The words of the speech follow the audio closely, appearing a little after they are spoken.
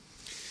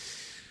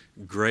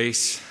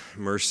Grace,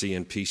 mercy,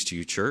 and peace to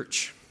you,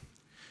 church.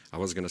 I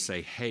was going to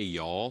say, hey,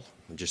 y'all,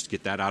 and just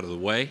get that out of the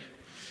way.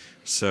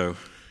 So,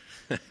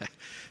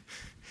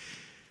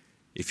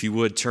 if you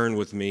would turn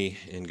with me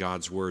in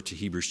God's Word to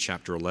Hebrews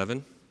chapter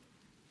 11.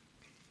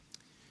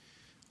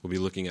 We'll be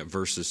looking at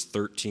verses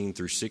 13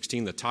 through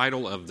 16. The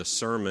title of the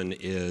sermon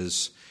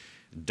is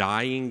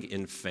Dying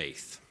in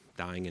Faith.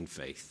 Dying in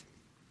Faith.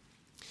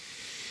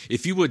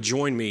 If you would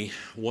join me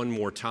one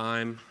more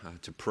time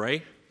to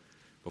pray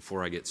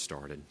before I get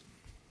started.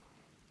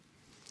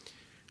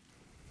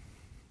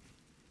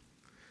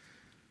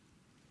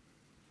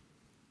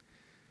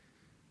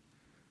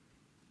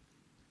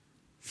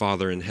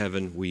 Father in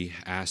heaven, we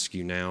ask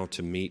you now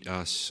to meet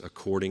us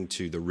according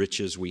to the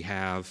riches we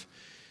have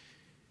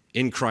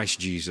in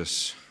Christ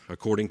Jesus,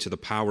 according to the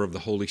power of the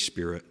Holy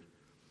Spirit.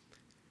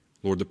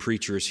 Lord, the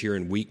preacher is here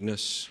in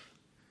weakness.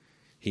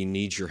 He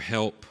needs your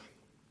help.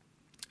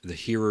 The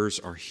hearers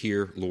are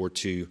here, Lord,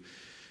 to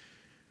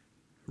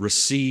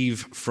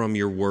receive from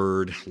your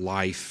word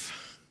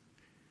life.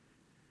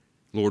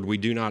 Lord, we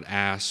do not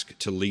ask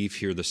to leave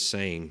here the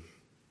same.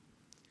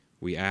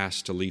 We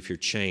ask to leave here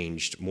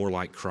changed, more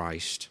like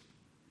Christ.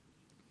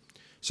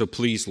 So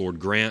please, Lord,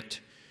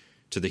 grant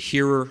to the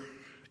hearer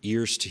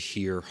ears to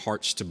hear,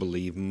 hearts to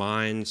believe,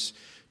 minds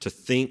to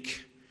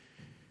think,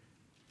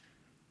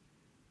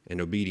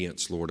 and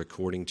obedience, Lord,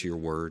 according to your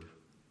word.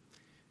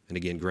 And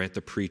again, grant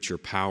the preacher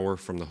power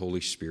from the Holy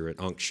Spirit,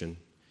 unction.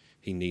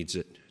 He needs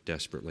it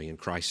desperately. In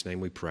Christ's name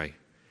we pray.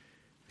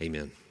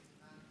 Amen.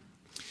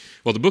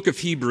 Well, the book of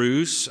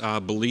Hebrews,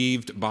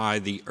 believed by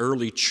the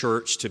early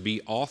church to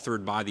be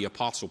authored by the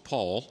Apostle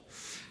Paul.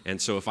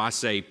 And so if I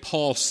say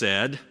Paul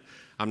said,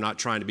 I'm not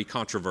trying to be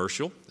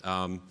controversial.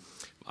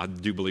 I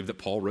do believe that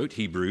Paul wrote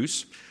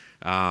Hebrews.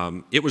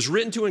 It was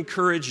written to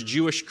encourage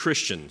Jewish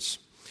Christians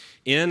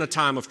in a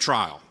time of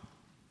trial.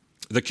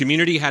 The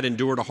community had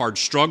endured a hard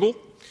struggle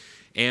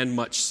and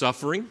much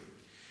suffering.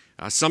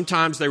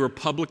 Sometimes they were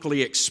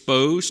publicly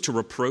exposed to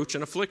reproach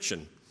and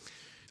affliction.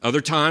 Other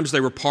times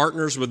they were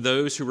partners with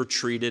those who were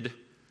treated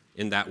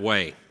in that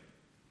way.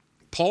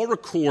 Paul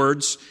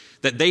records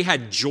that they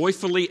had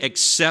joyfully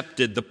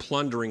accepted the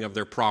plundering of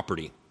their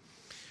property.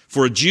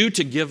 For a Jew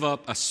to give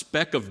up a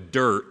speck of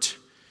dirt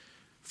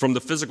from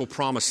the physical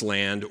promised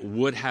land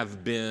would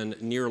have been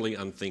nearly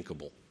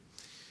unthinkable.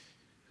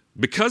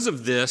 Because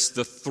of this,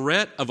 the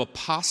threat of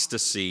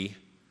apostasy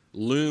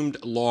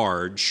loomed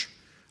large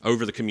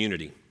over the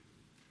community.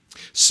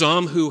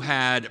 Some who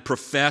had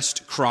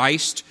professed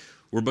Christ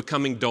were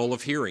becoming dull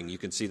of hearing. You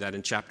can see that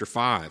in chapter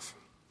 5.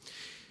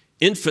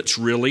 Infants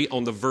really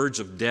on the verge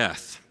of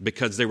death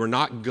because they were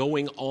not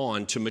going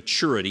on to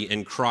maturity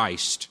in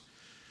Christ.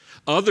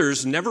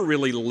 Others never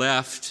really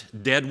left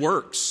dead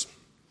works.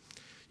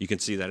 You can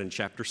see that in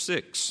chapter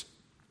 6.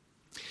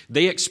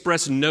 They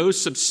expressed no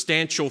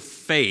substantial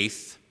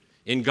faith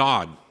in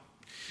God.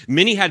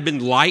 Many had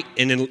been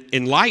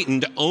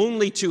enlightened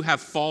only to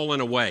have fallen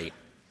away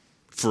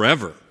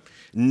forever,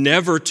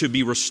 never to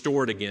be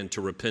restored again to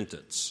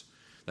repentance.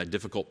 That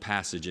difficult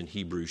passage in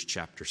Hebrews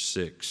chapter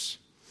 6.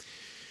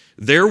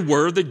 There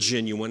were the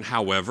genuine,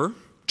 however,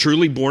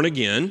 truly born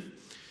again.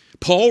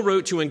 Paul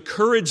wrote to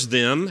encourage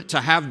them to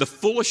have the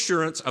full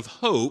assurance of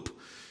hope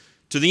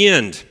to the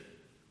end,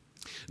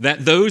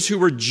 that those who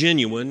were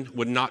genuine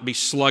would not be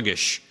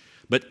sluggish,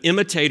 but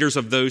imitators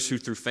of those who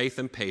through faith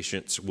and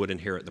patience would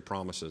inherit the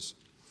promises.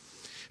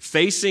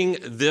 Facing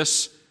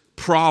this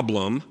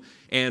problem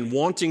and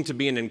wanting to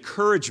be an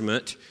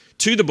encouragement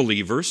to the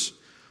believers,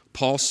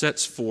 Paul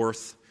sets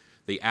forth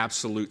the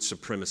absolute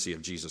supremacy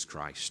of Jesus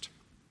Christ.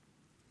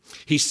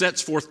 He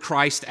sets forth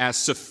Christ as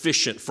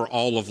sufficient for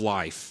all of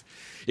life.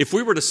 If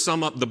we were to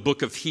sum up the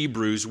book of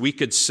Hebrews, we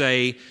could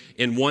say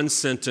in one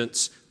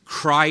sentence,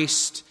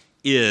 Christ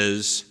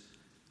is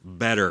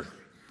better.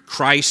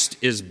 Christ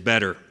is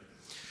better.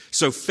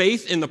 So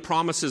faith in the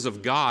promises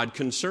of God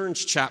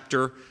concerns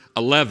chapter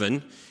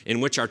 11,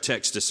 in which our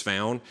text is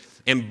found.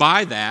 And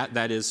by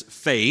that is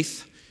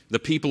faith, the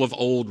people of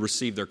old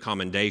received their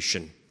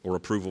commendation or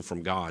approval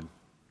from God.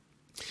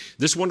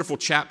 This wonderful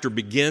chapter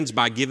begins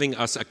by giving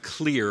us a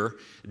clear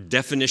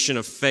definition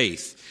of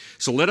faith.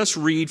 So let us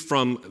read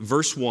from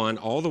verse 1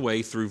 all the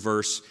way through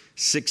verse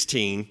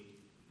 16,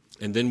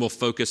 and then we'll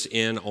focus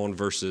in on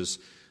verses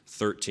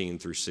 13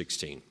 through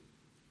 16.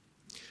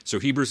 So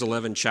Hebrews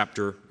 11,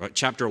 chapter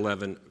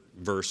 11,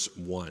 verse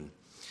 1.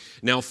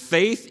 Now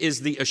faith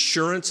is the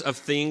assurance of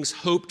things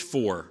hoped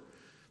for,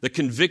 the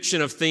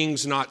conviction of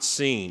things not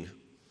seen.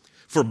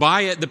 For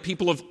by it the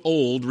people of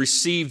old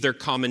received their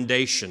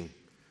commendation.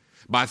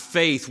 By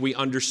faith we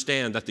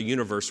understand that the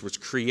universe was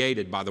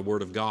created by the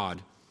word of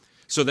God,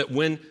 so that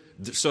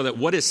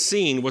what is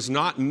seen was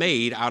not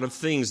made out of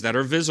things that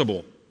are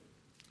visible.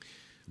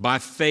 By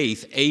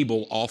faith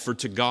Abel offered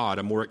to God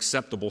a more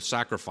acceptable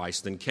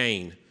sacrifice than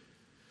Cain,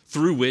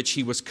 through which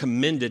he was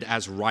commended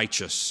as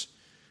righteous,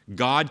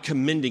 God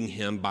commending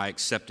him by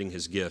accepting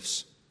his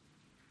gifts.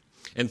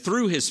 And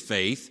through his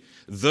faith,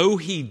 though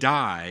he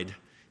died,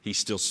 he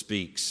still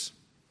speaks.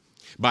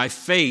 By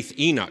faith,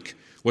 Enoch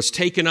was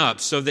taken up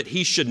so that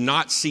he should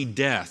not see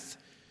death,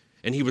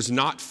 and he was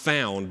not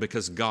found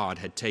because God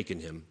had taken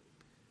him.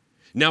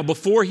 Now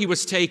before he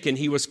was taken,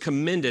 he was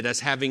commended as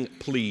having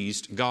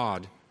pleased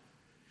God.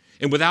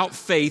 And without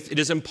faith, it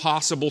is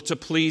impossible to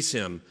please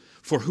him.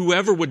 For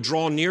whoever would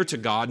draw near to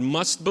God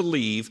must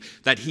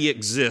believe that he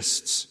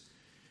exists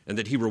and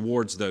that he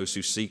rewards those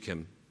who seek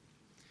him.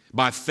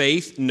 By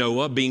faith,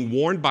 Noah, being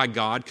warned by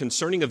God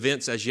concerning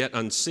events as yet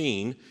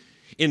unseen,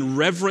 in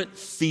reverent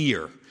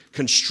fear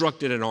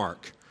constructed an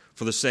ark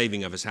for the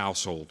saving of his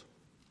household.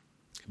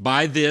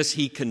 By this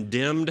he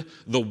condemned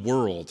the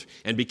world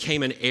and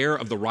became an heir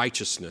of the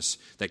righteousness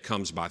that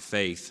comes by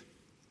faith.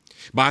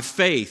 By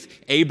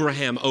faith,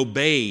 Abraham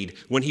obeyed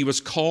when he was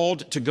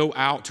called to go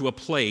out to a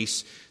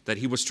place that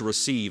he was to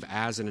receive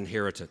as an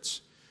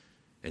inheritance.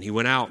 And he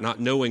went out not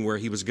knowing where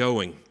he was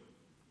going.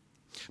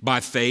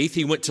 By faith,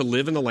 he went to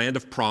live in the land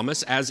of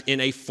promise as in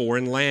a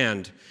foreign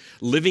land,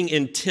 living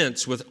in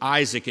tents with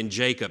Isaac and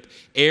Jacob,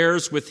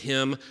 heirs with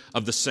him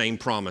of the same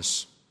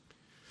promise.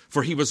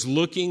 For he was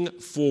looking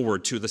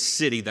forward to the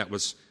city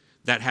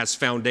that has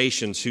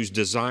foundations, whose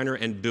designer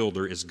and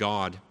builder is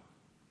God.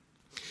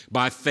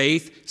 By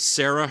faith,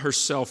 Sarah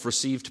herself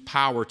received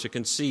power to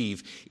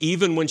conceive,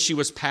 even when she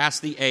was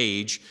past the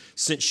age,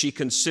 since she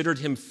considered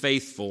him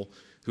faithful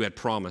who had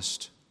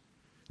promised.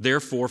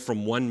 Therefore,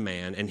 from one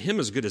man, and him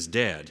as good as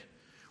dead,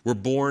 were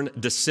born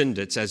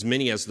descendants as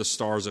many as the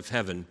stars of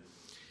heaven,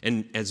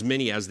 and as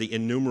many as the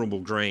innumerable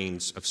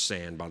grains of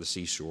sand by the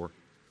seashore.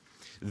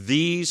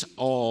 These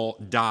all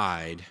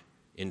died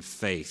in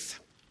faith,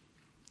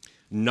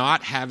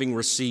 not having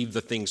received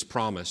the things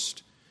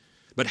promised,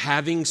 but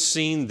having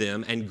seen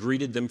them and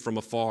greeted them from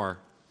afar,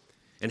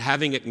 and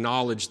having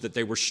acknowledged that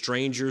they were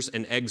strangers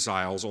and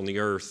exiles on the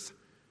earth.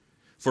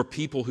 For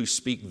people who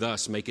speak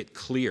thus make it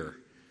clear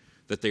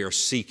that they are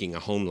seeking a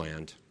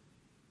homeland.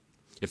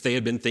 If they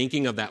had been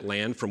thinking of that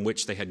land from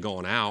which they had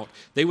gone out,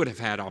 they would have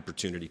had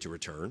opportunity to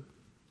return.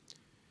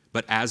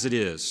 But as it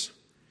is,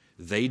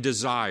 they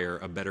desire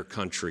a better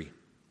country,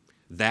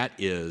 that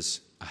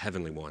is, a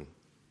heavenly one.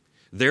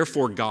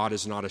 Therefore, God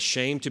is not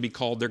ashamed to be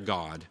called their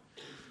God,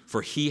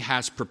 for he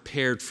has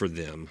prepared for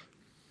them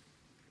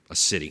a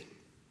city.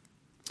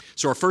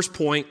 So our first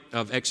point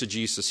of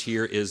exegesis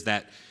here is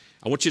that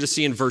I want you to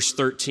see in verse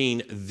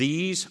 13,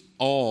 these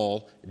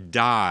all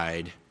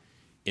died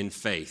in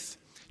faith.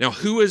 Now,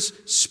 who is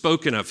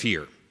spoken of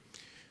here?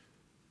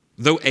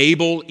 Though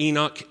Abel,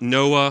 Enoch,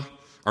 Noah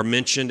are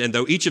mentioned, and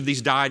though each of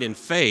these died in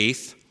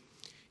faith,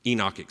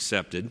 Enoch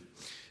accepted,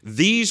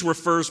 these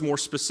refers more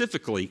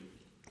specifically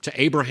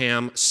to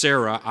Abraham,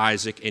 Sarah,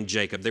 Isaac, and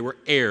Jacob. They were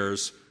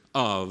heirs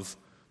of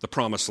the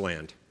promised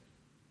land.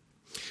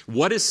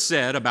 What is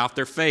said about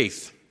their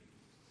faith?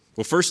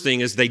 Well, first thing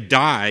is they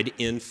died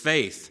in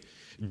faith.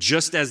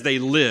 Just as they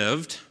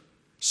lived,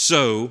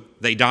 so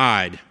they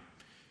died.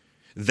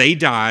 They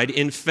died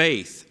in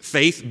faith,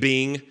 faith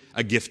being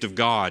a gift of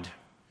God.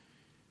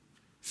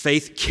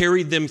 Faith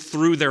carried them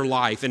through their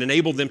life and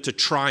enabled them to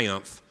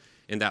triumph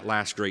in that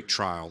last great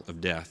trial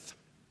of death.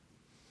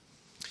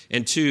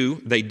 And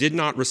two, they did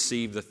not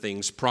receive the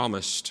things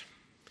promised.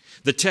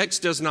 The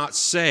text does not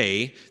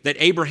say that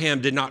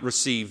Abraham did not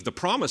receive the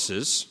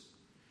promises.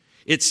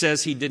 It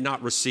says he did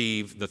not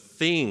receive the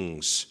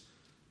things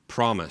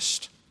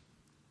promised.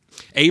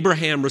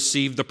 Abraham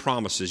received the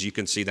promises. You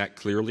can see that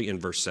clearly in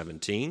verse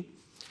 17.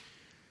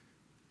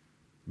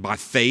 By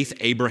faith,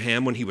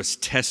 Abraham, when he was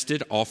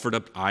tested, offered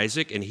up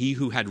Isaac, and he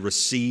who had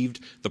received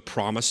the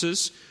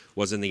promises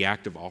was in the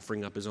act of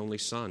offering up his only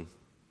son.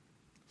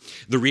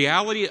 The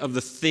reality of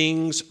the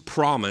things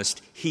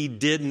promised, he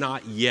did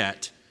not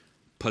yet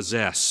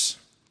possess,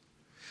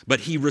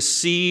 but he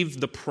received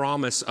the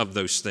promise of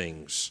those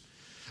things.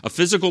 A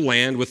physical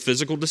land with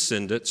physical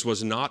descendants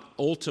was not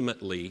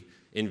ultimately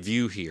in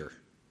view here.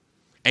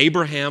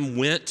 Abraham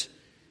went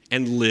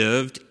and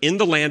lived in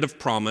the land of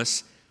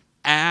promise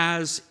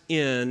as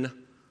in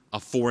a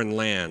foreign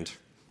land.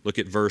 Look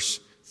at verse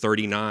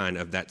 39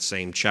 of that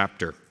same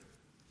chapter.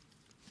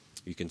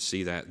 You can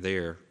see that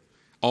there.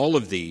 All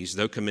of these,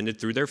 though commended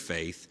through their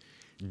faith,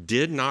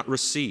 did not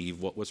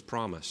receive what was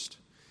promised.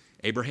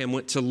 Abraham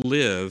went to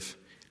live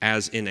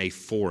as in a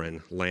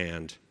foreign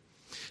land.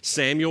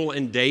 Samuel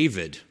and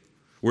David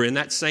were in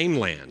that same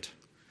land,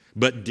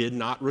 but did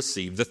not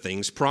receive the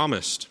things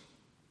promised.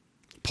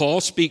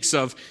 Paul speaks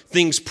of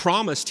things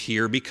promised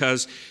here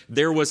because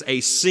there was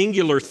a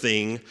singular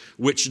thing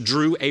which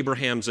drew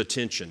Abraham's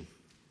attention.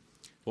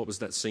 What was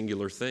that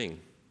singular thing?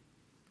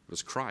 It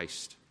was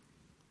Christ.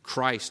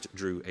 Christ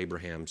drew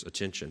Abraham's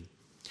attention.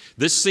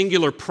 This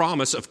singular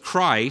promise of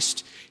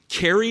Christ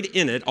carried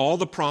in it all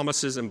the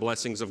promises and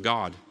blessings of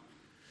God.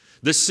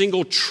 This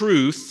single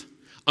truth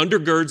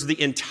undergirds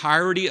the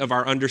entirety of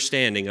our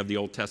understanding of the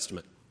Old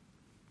Testament.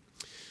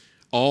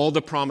 All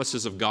the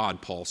promises of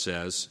God, Paul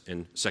says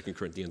in 2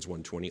 Corinthians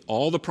 1:20,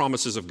 all the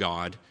promises of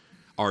God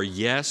are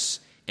yes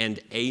and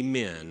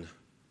amen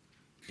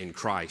in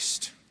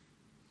Christ.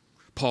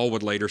 Paul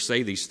would later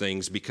say these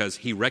things because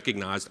he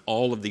recognized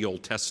all of the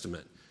Old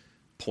Testament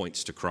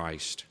points to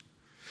Christ.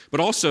 But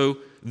also,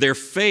 their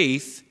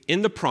faith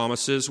in the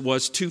promises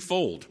was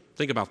twofold.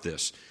 Think about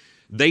this.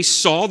 They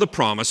saw the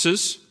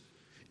promises,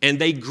 and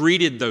they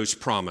greeted those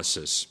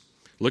promises.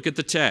 Look at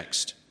the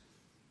text.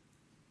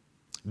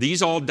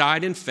 These all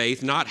died in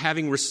faith, not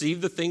having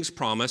received the things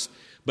promised,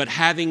 but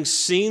having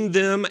seen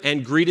them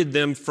and greeted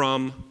them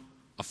from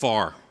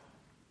afar.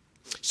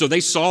 So they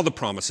saw the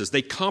promises.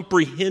 They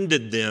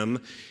comprehended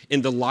them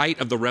in the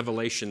light of the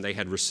revelation they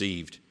had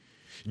received.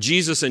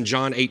 Jesus in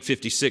John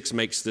 8:56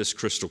 makes this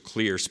crystal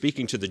clear.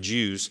 Speaking to the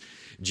Jews,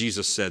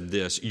 Jesus said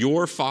this,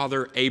 "Your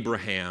father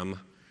Abraham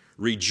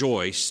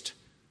rejoiced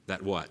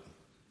that" what?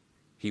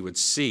 "He would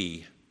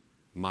see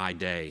my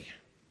day.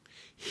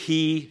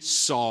 He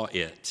saw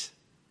it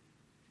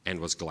and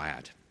was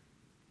glad."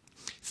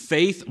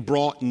 Faith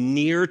brought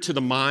near to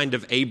the mind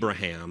of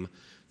Abraham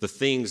the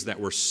things that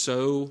were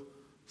so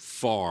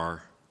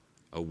far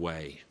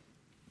away.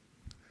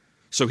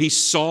 So he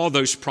saw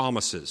those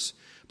promises,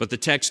 but the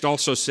text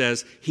also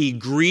says he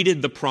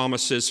greeted the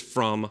promises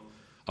from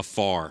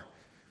afar.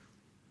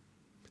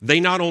 They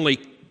not only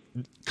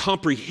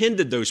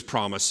comprehended those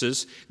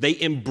promises, they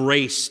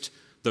embraced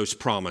those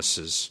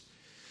promises.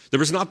 There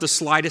was not the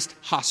slightest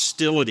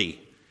hostility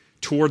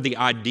toward the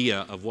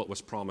idea of what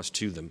was promised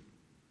to them.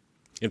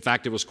 In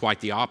fact, it was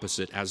quite the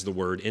opposite, as the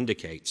word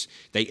indicates.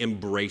 They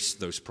embraced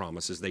those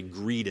promises. They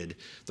greeted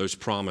those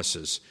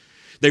promises.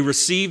 They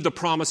received the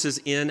promises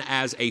in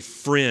as a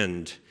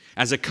friend,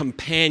 as a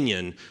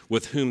companion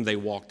with whom they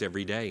walked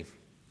every day.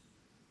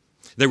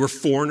 They were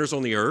foreigners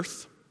on the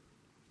earth,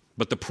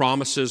 but the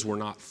promises were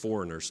not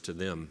foreigners to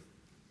them.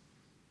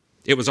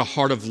 It was a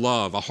heart of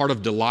love, a heart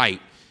of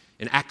delight,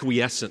 an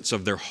acquiescence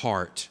of their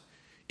heart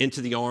into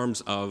the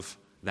arms of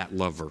that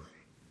lover.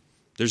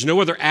 There's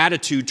no other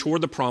attitude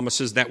toward the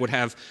promises that would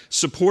have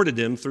supported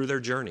them through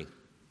their journey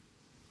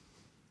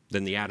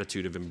than the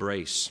attitude of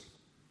embrace.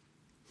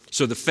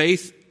 So the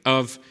faith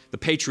of the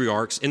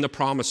patriarchs in the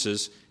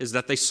promises is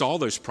that they saw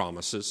those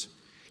promises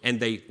and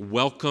they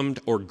welcomed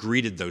or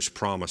greeted those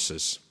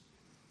promises.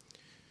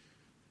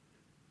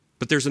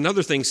 But there's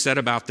another thing said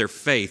about their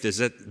faith, is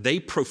that they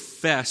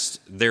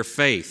professed their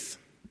faith.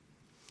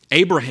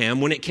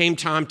 Abraham, when it came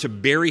time to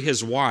bury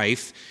his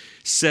wife,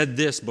 said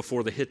this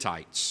before the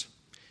Hittites.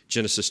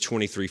 Genesis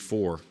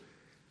 23:4.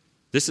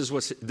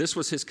 This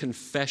was his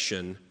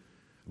confession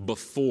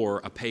before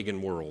a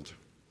pagan world.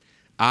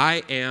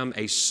 "I am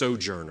a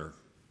sojourner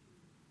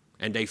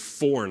and a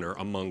foreigner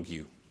among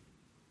you.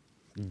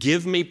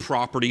 Give me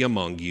property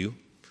among you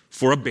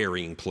for a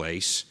burying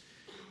place,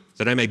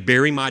 that I may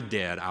bury my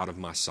dead out of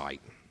my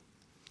sight."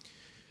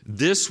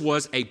 This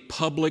was a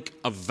public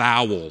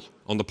avowal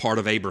on the part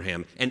of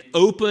Abraham, an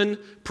open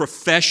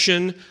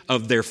profession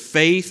of their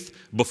faith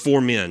before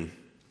men.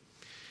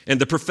 And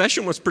the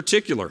profession was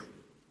particular.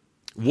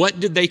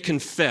 What did they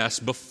confess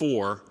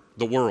before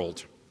the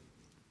world?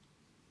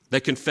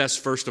 They confessed,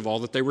 first of all,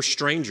 that they were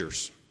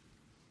strangers.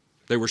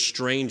 They were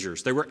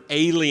strangers. They were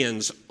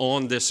aliens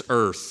on this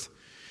earth.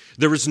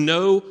 There was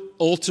no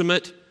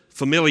ultimate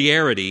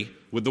familiarity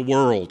with the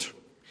world.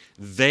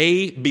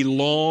 They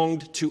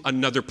belonged to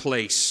another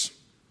place.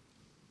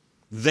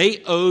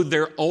 They owed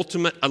their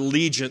ultimate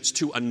allegiance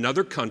to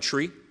another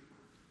country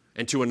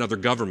and to another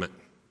government.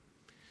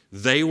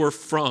 They were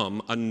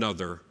from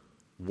another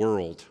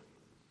world.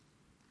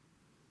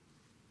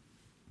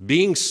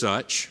 Being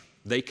such,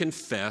 they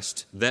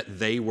confessed that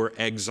they were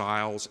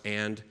exiles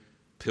and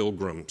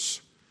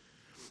pilgrims.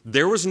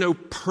 There was no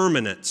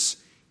permanence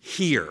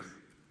here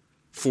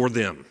for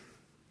them.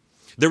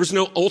 There was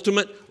no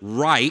ultimate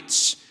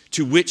rights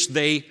to which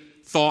they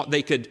thought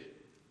they could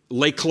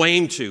lay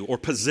claim to or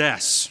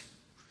possess.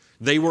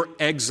 They were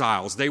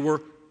exiles. They were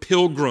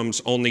pilgrims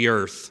on the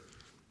earth.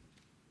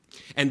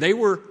 And they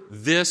were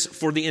this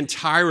for the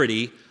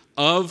entirety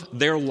of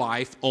their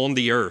life on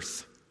the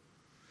earth.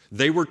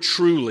 They were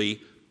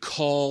truly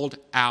called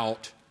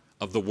out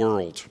of the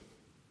world.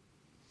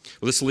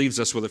 Well, this leaves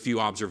us with a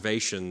few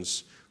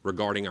observations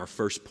regarding our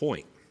first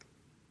point.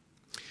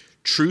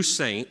 True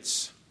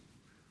saints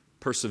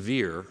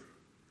persevere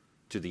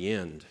to the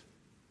end.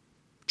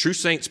 True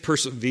saints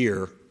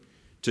persevere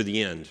to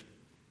the end.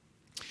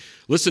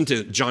 Listen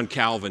to John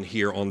Calvin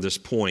here on this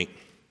point.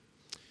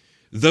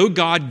 Though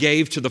God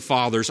gave to the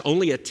fathers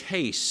only a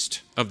taste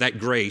of that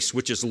grace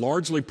which is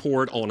largely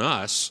poured on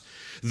us,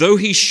 though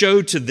he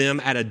showed to them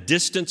at a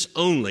distance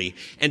only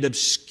an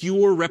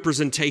obscure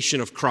representation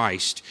of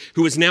Christ,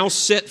 who is now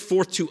set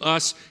forth to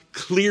us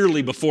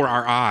clearly before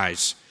our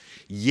eyes,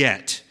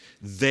 yet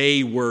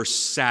they were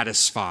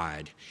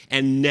satisfied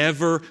and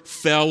never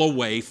fell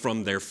away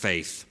from their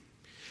faith.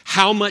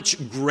 How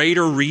much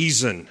greater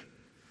reason,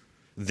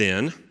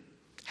 then,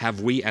 have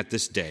we at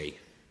this day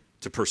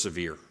to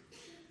persevere?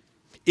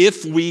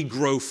 If we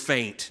grow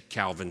faint,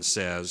 Calvin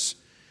says,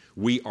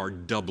 we are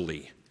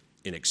doubly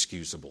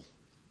inexcusable.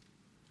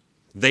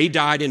 They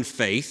died in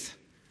faith,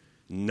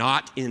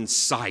 not in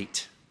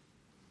sight.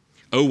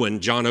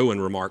 John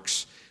Owen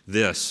remarks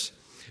this: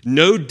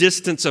 no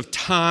distance of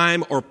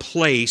time or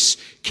place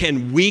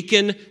can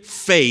weaken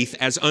faith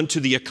as unto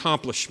the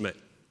accomplishment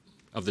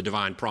of the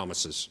divine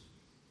promises.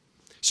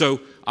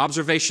 So,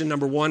 observation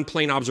number one,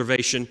 plain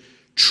observation,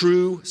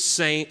 True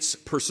saints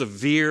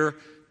persevere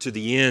to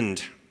the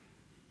end.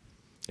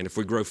 And if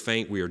we grow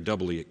faint, we are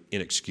doubly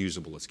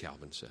inexcusable, as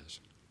Calvin says.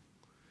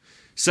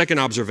 Second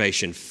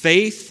observation,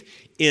 faith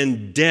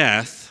in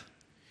death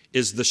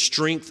is the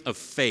strength of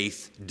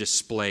faith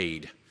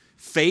displayed.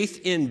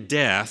 Faith in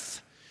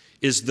death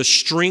is the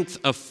strength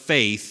of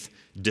faith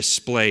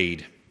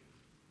displayed.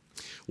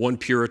 One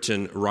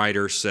Puritan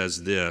writer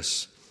says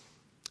this: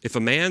 if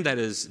a man that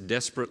is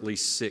desperately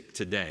sick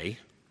today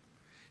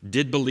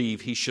did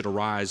believe he should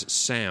arise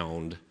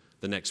sound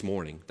the next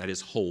morning, that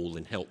is, whole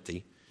and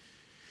healthy,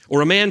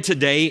 or a man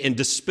today in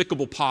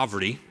despicable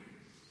poverty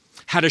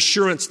had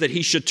assurance that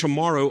he should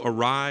tomorrow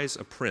arise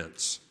a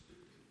prince,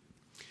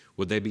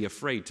 would they be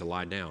afraid to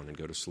lie down and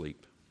go to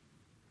sleep?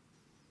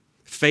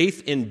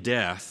 Faith in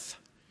death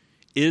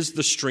is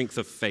the strength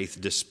of faith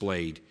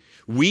displayed.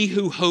 We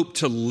who hope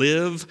to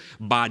live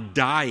by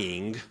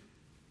dying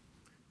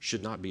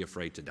should not be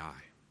afraid to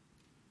die.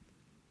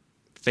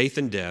 Faith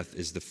in death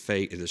is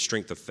the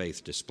strength of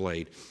faith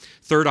displayed.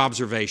 Third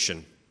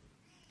observation,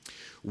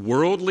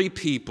 worldly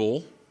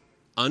people,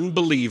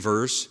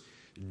 unbelievers,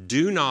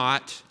 do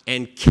not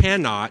and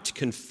cannot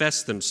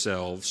confess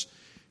themselves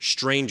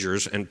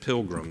strangers and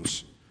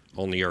pilgrims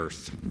on the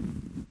earth.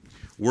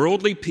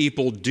 Worldly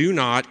people do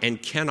not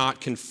and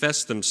cannot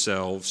confess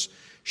themselves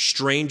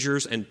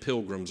strangers and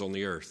pilgrims on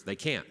the earth. They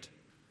can't.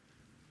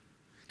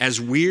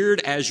 As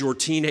weird as your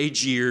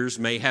teenage years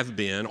may have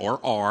been or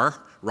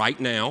are right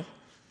now,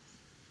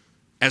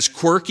 as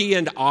quirky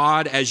and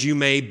odd as you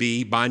may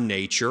be by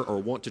nature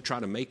or want to try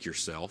to make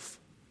yourself,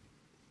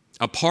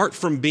 apart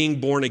from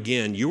being born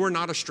again, you are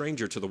not a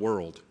stranger to the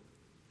world.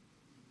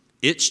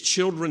 Its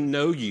children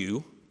know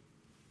you,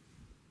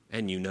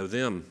 and you know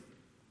them.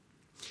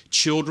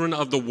 Children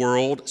of the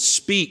world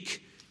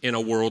speak in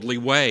a worldly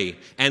way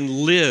and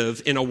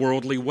live in a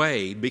worldly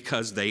way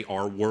because they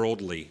are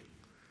worldly.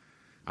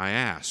 I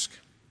ask,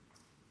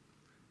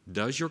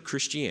 does your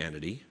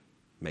Christianity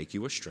make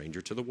you a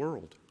stranger to the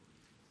world?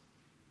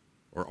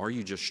 Or are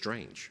you just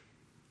strange?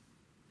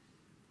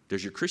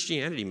 Does your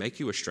Christianity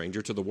make you a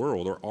stranger to the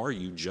world, or are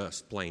you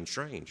just plain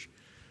strange?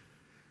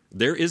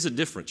 There is a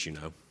difference, you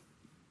know.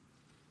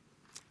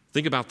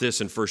 Think about this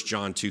in 1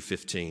 John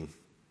 2:15.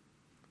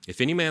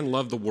 If any man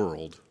love the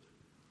world,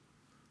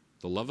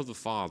 the love of the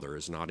Father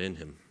is not in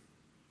him.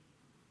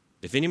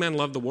 If any man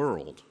love the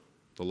world,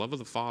 the love of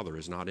the Father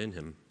is not in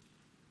him.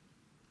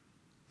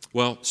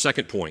 Well,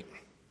 second point.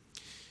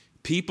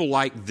 People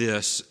like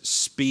this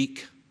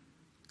speak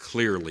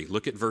clearly.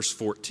 Look at verse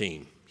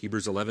 14,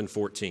 Hebrews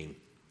 11:14.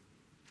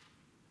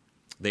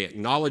 They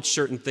acknowledge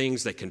certain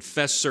things, they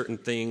confess certain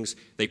things,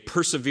 they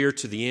persevere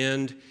to the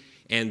end,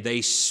 and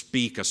they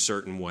speak a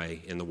certain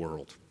way in the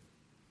world.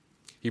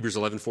 Hebrews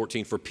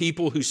 11:14, for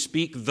people who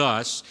speak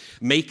thus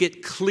make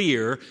it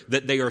clear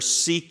that they are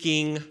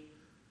seeking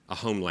a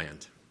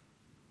homeland.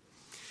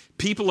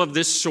 People of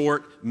this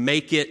sort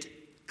make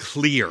it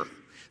clear.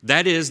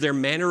 That is, their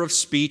manner of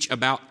speech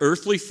about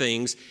earthly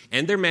things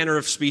and their manner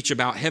of speech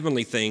about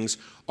heavenly things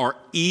are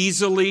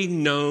easily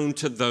known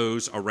to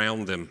those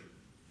around them.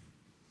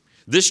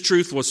 This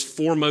truth was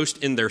foremost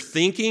in their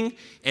thinking,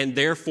 and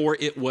therefore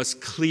it was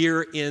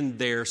clear in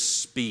their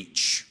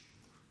speech.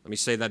 Let me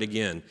say that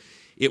again.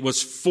 It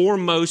was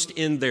foremost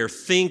in their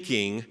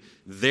thinking,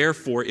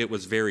 therefore it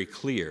was very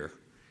clear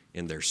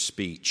in their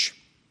speech.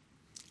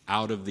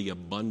 Out of the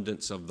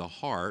abundance of the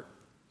heart,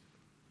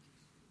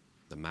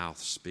 the mouth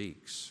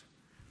speaks.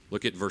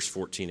 Look at verse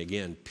 14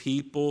 again.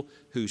 People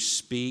who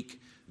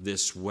speak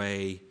this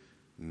way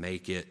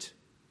make it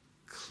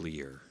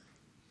clear.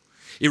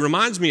 It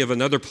reminds me of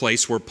another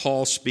place where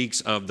Paul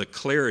speaks of the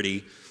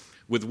clarity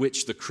with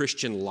which the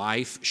Christian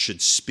life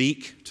should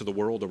speak to the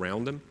world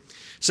around them.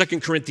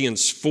 2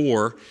 Corinthians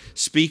 4,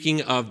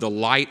 speaking of the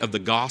light of the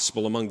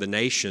gospel among the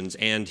nations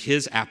and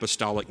his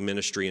apostolic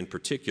ministry in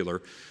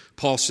particular,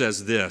 Paul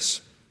says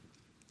this: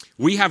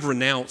 we have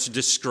renounced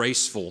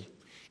disgraceful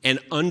and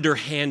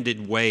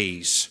underhanded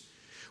ways.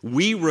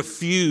 We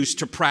refuse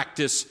to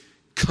practice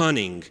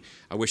cunning.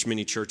 I wish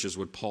many churches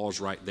would pause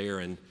right there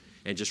and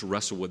just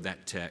wrestle with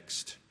that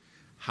text.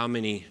 How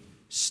many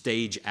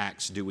stage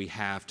acts do we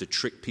have to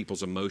trick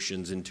people's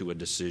emotions into a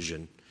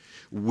decision?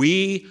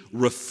 We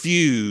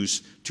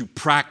refuse to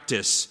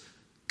practice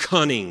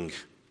cunning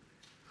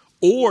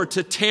or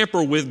to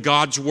tamper with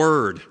God's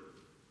word.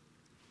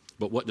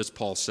 But what does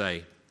Paul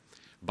say?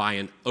 By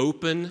an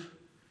open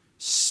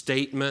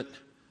statement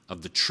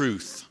of the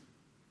truth,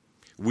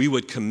 we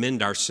would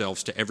commend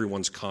ourselves to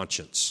everyone's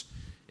conscience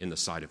in the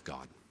sight of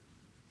God.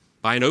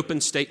 By an open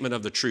statement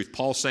of the truth,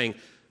 Paul's saying,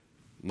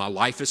 my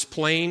life is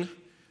plain,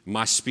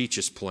 my speech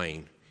is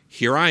plain.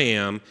 Here I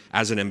am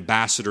as an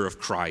ambassador of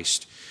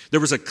Christ. There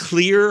was a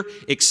clear,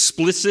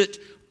 explicit,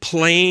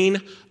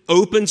 plain,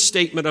 open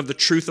statement of the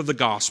truth of the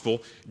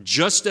gospel,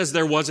 just as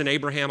there was in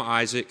Abraham,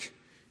 Isaac,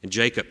 and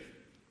Jacob.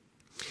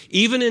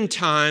 Even in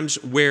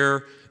times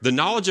where the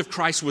knowledge of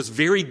Christ was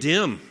very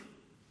dim,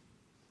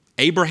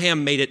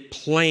 Abraham made it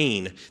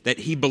plain that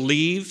he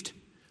believed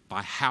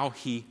by how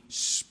he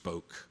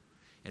spoke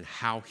and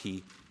how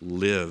he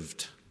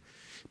lived.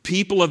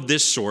 People of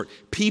this sort,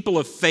 people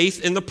of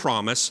faith in the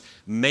promise,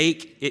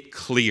 make it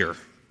clear.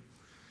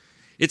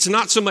 It's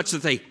not so much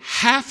that they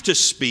have to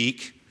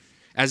speak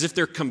as if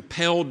they're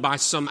compelled by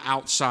some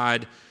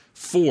outside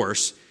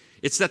force.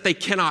 It's that they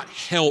cannot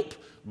help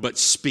but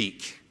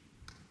speak.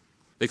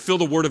 They feel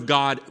the word of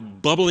God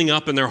bubbling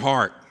up in their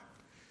heart.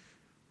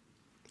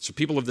 So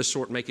people of this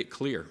sort make it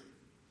clear.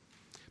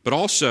 But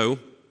also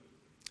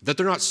that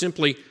they're not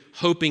simply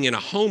hoping in a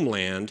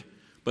homeland,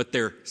 but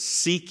they're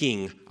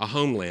seeking a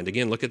homeland.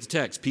 Again, look at the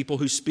text. People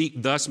who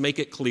speak thus make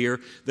it clear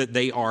that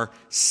they are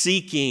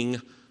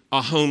seeking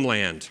a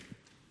homeland.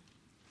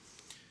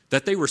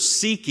 That they were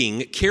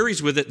seeking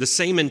carries with it the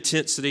same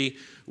intensity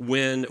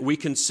when we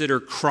consider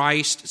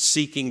Christ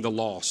seeking the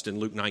lost in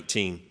Luke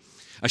 19,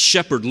 a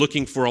shepherd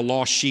looking for a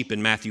lost sheep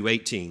in Matthew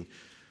 18,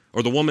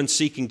 or the woman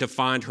seeking to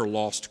find her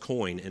lost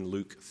coin in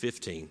Luke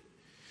 15.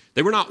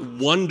 They were not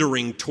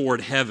wandering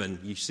toward heaven.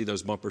 You see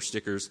those bumper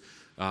stickers,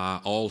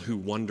 all who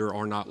wander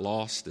are not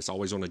lost. It's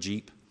always on a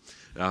Jeep.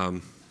 They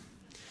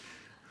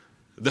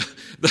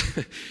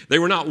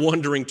were not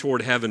wandering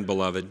toward heaven,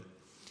 beloved.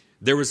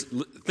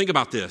 Think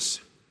about this.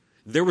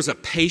 There was a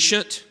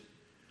patient,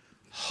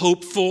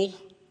 hopeful,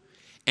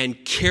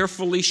 and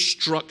carefully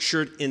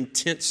structured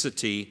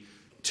intensity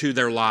to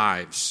their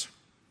lives.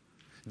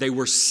 They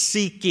were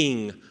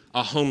seeking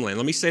a homeland.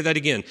 Let me say that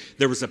again.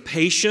 There was a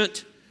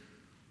patient,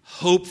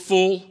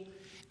 hopeful,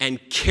 and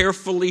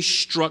carefully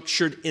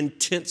structured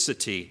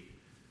intensity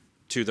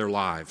to their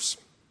lives.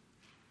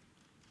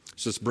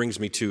 So this brings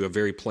me to a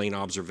very plain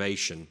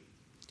observation.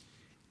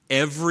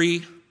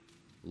 Every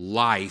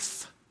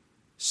life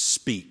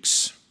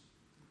speaks.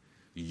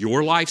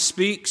 Your life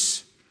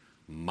speaks.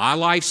 My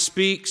life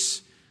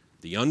speaks.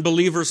 The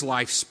unbeliever's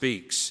life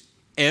speaks.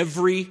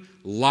 Every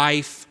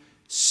life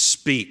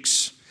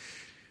speaks.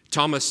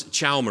 Thomas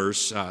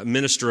Chalmers,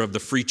 minister of the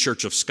Free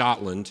Church of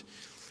Scotland,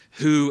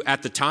 who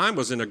at the time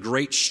was in a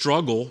great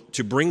struggle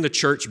to bring the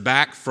church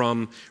back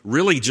from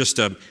really just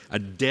a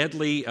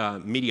deadly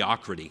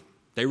mediocrity.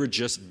 They were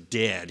just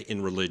dead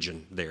in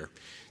religion there.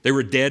 They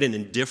were dead in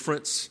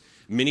indifference.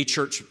 Many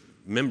church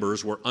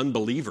members were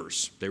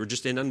unbelievers. They were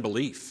just in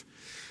unbelief.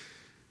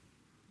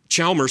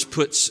 Chalmers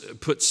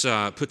puts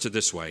it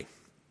this way.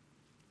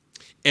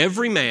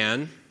 Every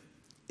man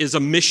is a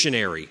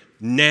missionary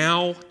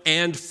now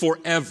and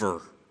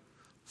forever,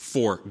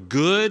 for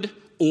good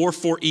or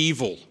for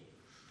evil.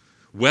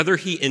 Whether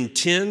he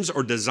intends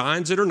or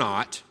designs it or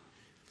not,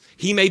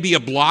 he may be a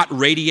blot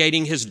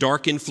radiating his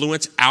dark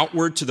influence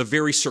outward to the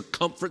very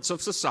circumference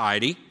of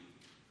society,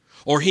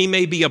 or he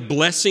may be a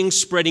blessing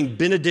spreading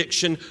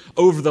benediction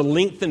over the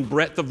length and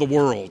breadth of the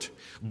world,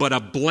 but a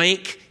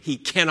blank he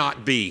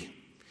cannot be.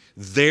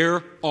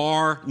 There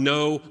are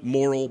no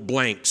moral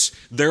blanks.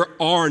 There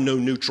are no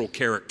neutral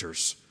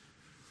characters.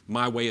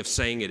 My way of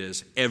saying it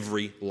is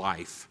every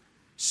life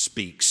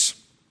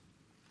speaks.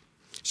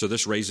 So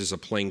this raises a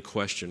plain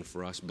question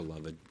for us,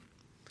 beloved.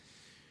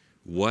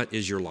 What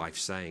is your life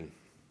saying?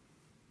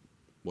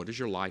 What is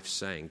your life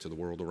saying to the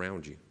world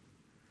around you?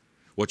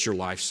 What's your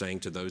life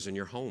saying to those in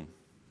your home?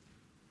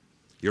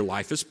 Your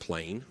life is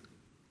plain.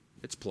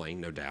 It's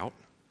plain, no doubt.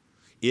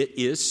 It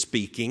is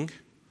speaking.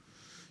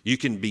 You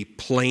can be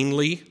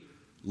plainly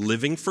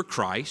living for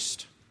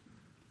Christ,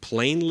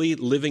 plainly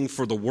living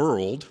for the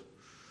world,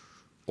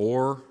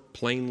 or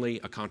plainly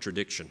a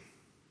contradiction.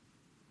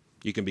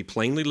 You can be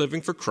plainly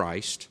living for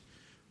Christ,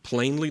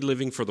 plainly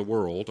living for the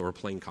world, or a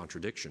plain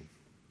contradiction.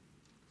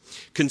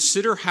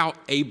 Consider how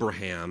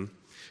Abraham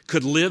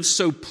could live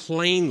so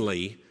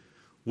plainly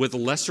with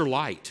lesser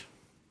light,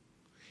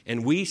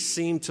 and we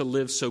seem to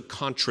live so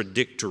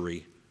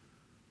contradictory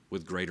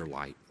with greater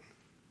light.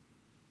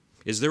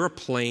 Is there a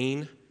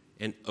plain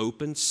and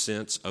open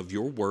sense of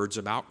your words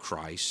about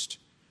Christ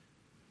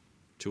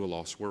to a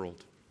lost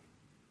world?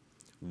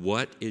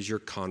 What is your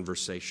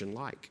conversation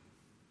like?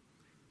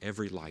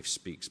 Every life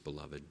speaks,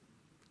 beloved.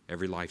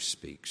 Every life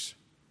speaks.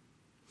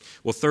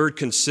 Well, third,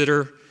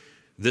 consider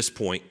this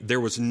point. There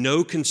was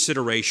no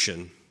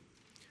consideration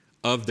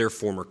of their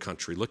former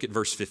country. Look at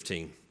verse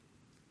 15.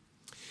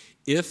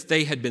 If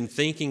they had been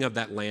thinking of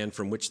that land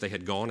from which they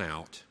had gone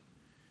out,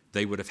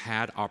 they would have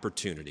had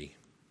opportunity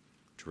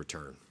to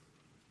return.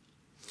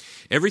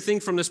 Everything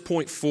from this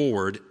point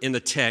forward in the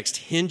text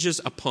hinges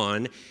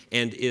upon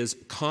and is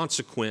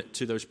consequent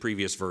to those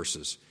previous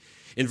verses.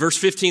 In verse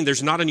 15,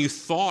 there's not a new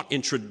thought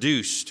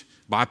introduced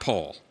by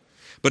Paul,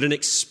 but an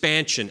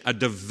expansion, a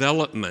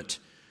development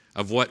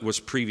of what was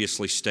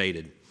previously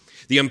stated.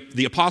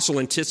 The apostle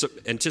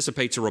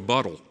anticipates a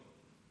rebuttal,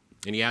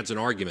 and he adds an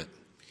argument.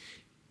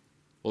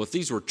 Well, if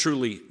these were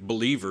truly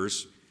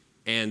believers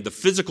and the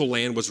physical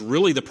land was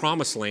really the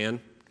promised land,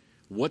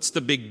 what's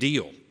the big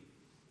deal?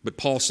 But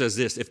Paul says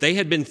this, if they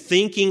had been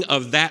thinking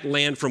of that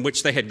land from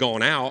which they had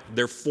gone out,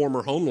 their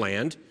former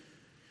homeland,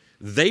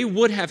 they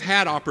would have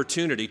had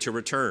opportunity to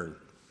return.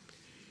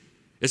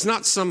 It's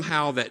not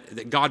somehow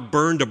that God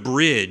burned a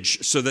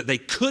bridge so that they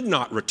could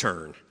not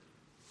return.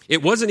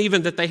 It wasn't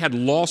even that they had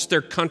lost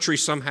their country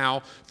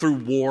somehow through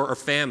war or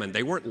famine.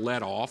 They weren't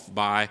led off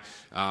by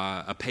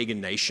a pagan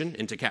nation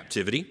into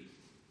captivity.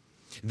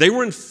 They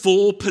were in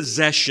full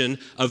possession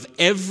of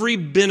every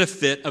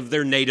benefit of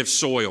their native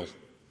soil.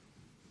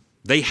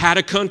 They had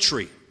a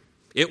country.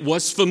 It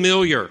was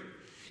familiar.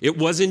 It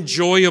was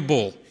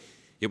enjoyable.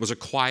 It was a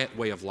quiet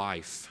way of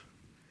life.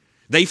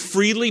 They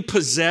freely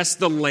possessed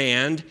the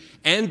land,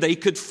 and they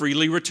could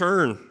freely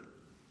return.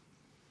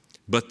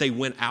 But they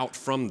went out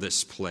from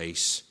this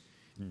place,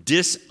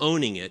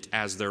 disowning it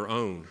as their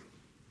own.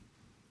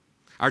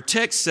 Our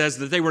text says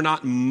that they were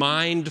not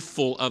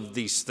mindful of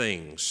these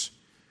things.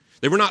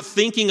 They were not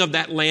thinking of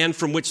that land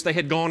from which they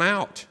had gone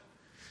out.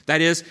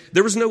 That is,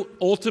 there was no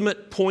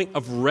ultimate point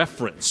of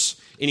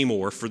reference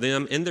anymore for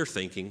them in their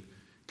thinking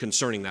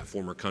concerning that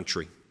former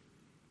country.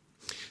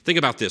 Think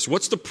about this.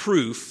 What's the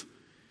proof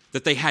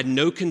that they had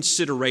no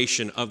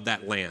consideration of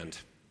that land?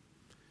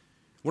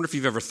 I wonder if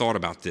you've ever thought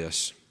about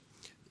this.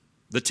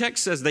 The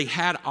text says they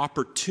had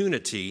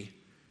opportunity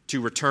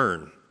to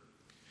return.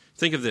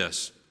 Think of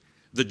this.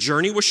 The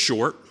journey was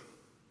short,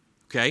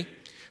 okay?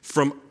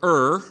 From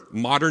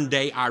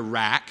modern-day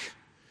Iraq,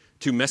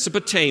 to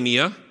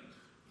Mesopotamia,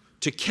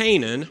 to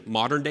Canaan,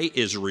 modern-day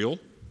Israel,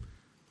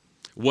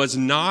 was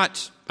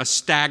not a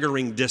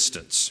staggering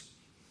distance.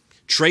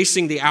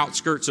 Tracing the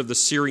outskirts of the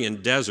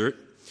Syrian desert,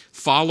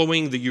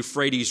 following the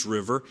Euphrates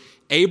River,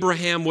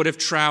 Abraham would have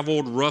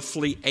traveled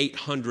roughly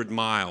 800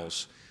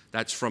 miles.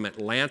 That's from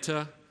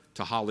Atlanta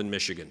to Holland,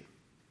 Michigan.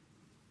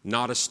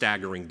 Not a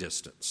staggering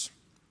distance.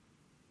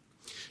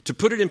 To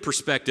put it in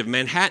perspective,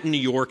 Manhattan, New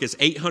York is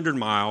 800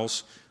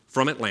 miles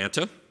from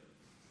Atlanta.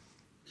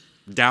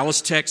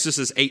 Dallas, Texas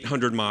is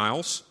 800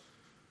 miles.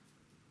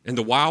 And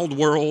the wild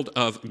world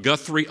of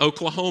Guthrie,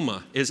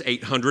 Oklahoma is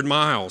 800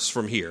 miles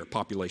from here,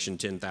 population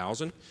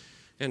 10,000,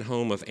 and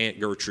home of Aunt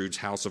Gertrude's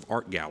House of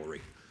Art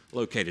Gallery,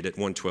 located at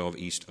 112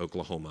 East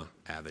Oklahoma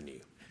Avenue.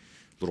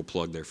 Little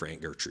plug there for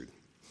Aunt Gertrude.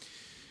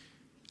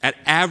 At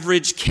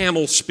average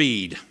camel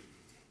speed,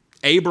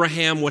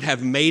 Abraham would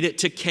have made it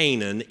to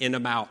Canaan in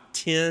about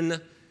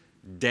 10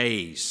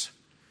 days.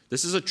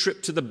 This is a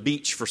trip to the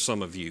beach for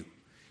some of you.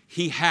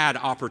 He had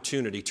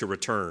opportunity to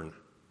return.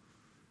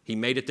 He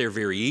made it there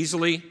very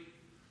easily.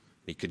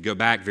 He could go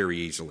back very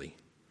easily.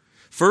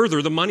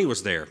 Further, the money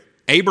was there.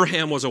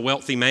 Abraham was a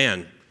wealthy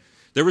man.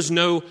 There was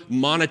no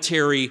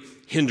monetary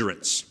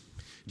hindrance.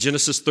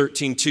 Genesis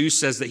 13:2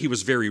 says that he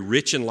was very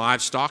rich in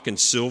livestock and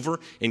silver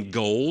and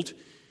gold.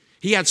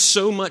 He had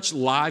so much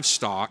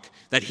livestock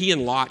that he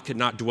and Lot could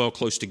not dwell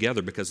close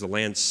together because the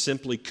land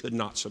simply could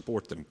not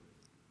support them.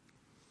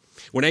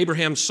 When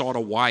Abraham sought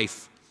a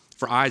wife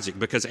for Isaac,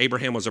 because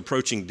Abraham was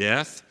approaching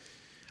death,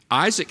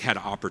 Isaac had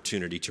an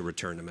opportunity to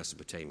return to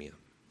Mesopotamia.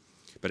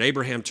 But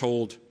Abraham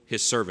told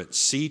his servant,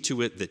 "See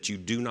to it that you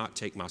do not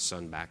take my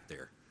son back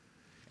there."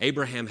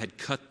 Abraham had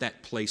cut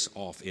that place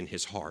off in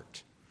his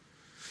heart.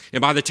 And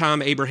by the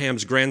time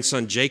Abraham's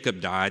grandson Jacob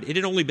died, it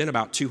had only been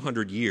about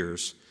 200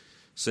 years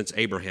since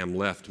Abraham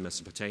left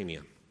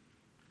Mesopotamia.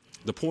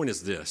 The point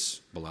is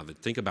this,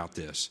 beloved. Think about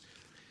this.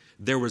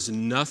 There was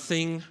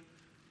nothing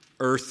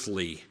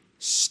earthly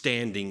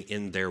standing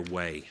in their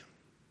way.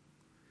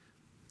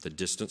 The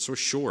distance was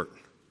short.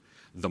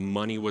 The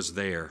money was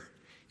there,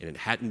 and it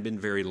hadn't been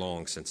very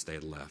long since they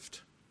had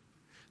left.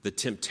 The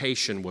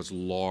temptation was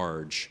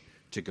large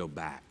to go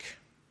back.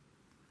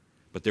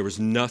 But there was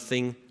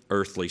nothing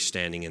earthly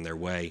standing in their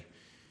way.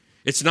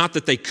 It's not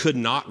that they could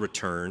not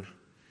return.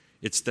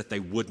 It's that they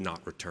would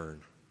not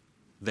return.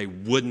 They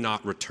would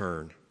not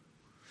return.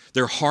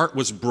 Their heart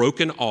was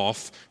broken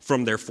off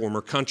from their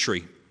former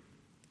country.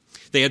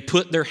 They had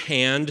put their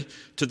hand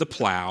to the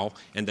plow,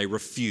 and they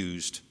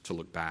refused to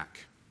look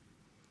back.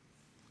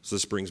 So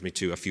this brings me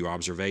to a few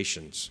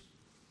observations.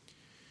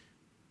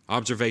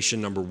 Observation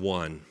number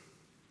one,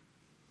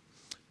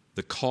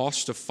 the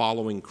cost of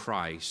following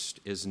Christ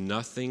is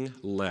nothing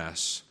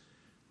less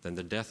than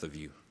the death of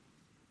you.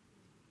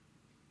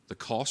 The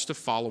cost of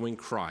following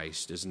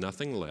Christ is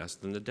nothing less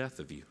than the death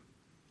of you.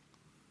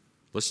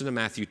 Listen to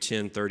Matthew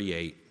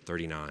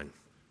 10:38-39.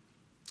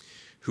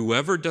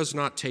 Whoever does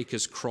not take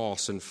his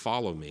cross and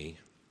follow me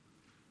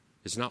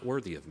is not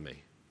worthy of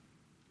me.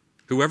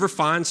 Whoever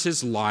finds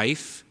his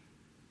life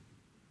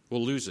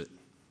will lose it.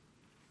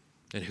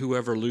 And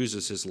whoever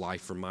loses his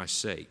life for my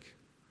sake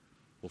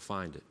will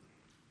find it.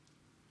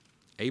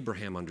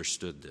 Abraham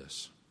understood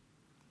this.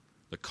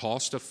 The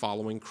cost of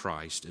following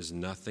Christ is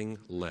nothing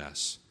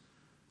less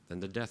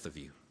than the death of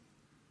you.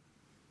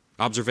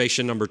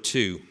 Observation number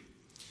two.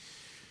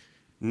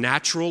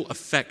 Natural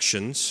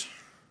affections,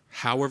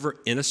 however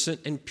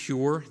innocent and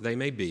pure they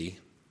may be,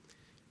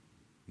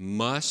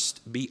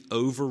 must be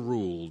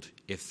overruled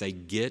if they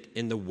get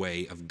in the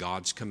way of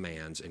God's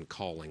commands and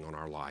calling on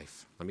our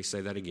life. Let me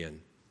say that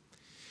again.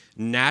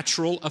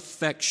 Natural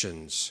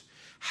affections,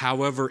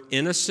 however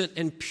innocent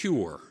and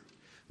pure,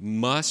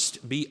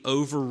 must be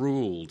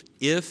overruled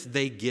if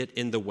they get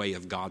in the way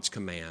of God's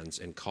commands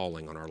and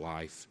calling on our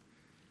life.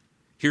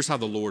 Here's how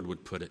the Lord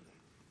would put it.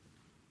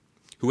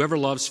 Whoever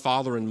loves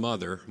father and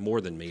mother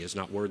more than me is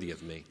not worthy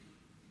of me.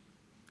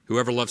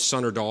 Whoever loves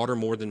son or daughter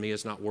more than me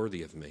is not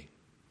worthy of me.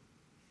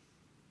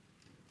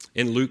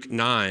 In Luke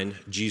 9,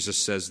 Jesus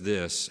says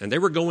this, and they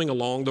were going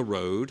along the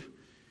road,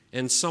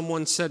 And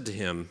someone said to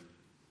him,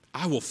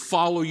 I will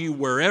follow you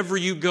wherever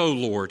you go,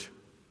 Lord.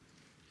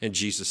 And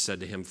Jesus said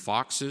to him,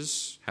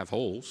 foxes have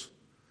holes,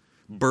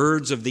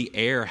 birds of the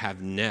air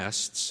have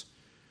nests,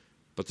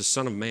 but the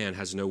Son of Man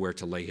has nowhere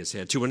to lay his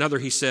head. To another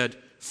he said,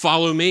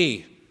 follow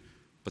me.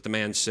 But the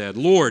man said,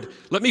 Lord,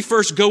 let me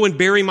first go and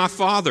bury my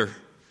father.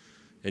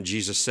 And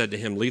Jesus said to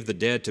him, leave the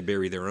dead to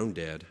bury their own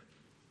dead.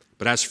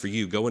 But as for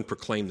you, go and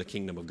proclaim the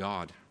kingdom of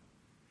God.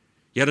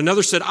 Yet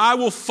another said, I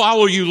will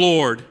follow you,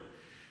 Lord,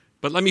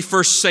 but let me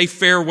first say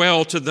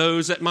farewell to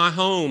those at my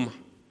home.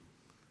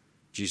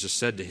 Jesus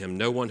said to him,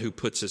 no one who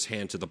puts his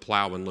hand to the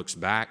plow and looks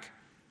back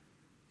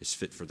is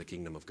fit for the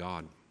kingdom of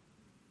God.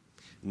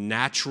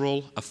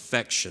 Natural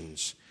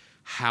affections,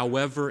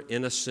 however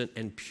innocent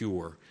and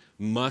pure,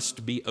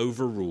 must be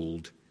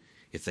overruled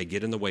if they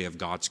get in the way of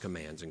God's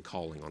commands and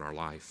calling on our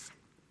life.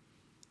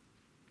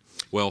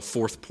 Well,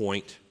 fourth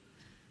point,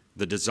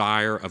 the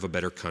desire of a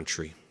better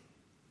country.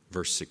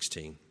 Verse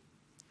 16.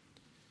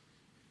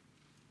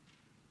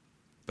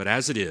 But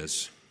as it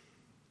is,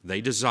 they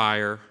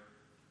desire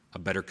a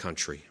better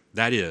country,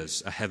 that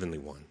is, a heavenly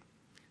one.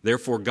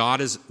 Therefore,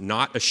 God is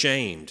not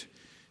ashamed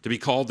to be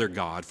called their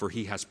God, for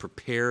he has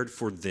prepared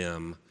for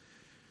them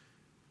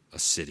a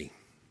city.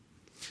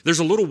 There's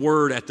a little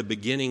word at the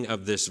beginning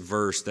of this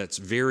verse that's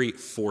very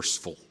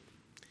forceful.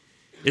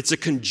 It's a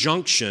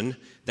conjunction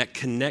that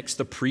connects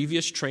the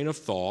previous train of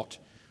thought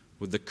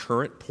with the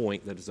current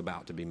point that is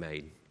about to be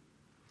made.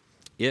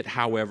 It,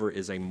 however,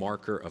 is a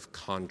marker of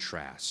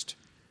contrast.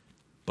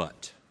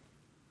 But,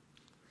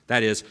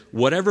 that is,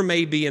 whatever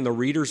may be in the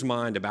reader's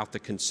mind about the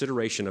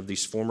consideration of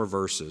these former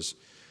verses,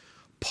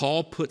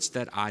 Paul puts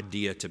that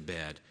idea to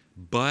bed.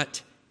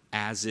 But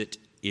as it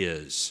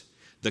is,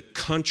 the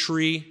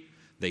country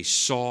they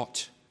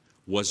sought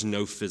was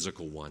no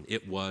physical one.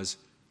 It was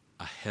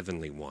a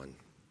heavenly one.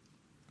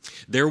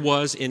 There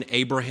was in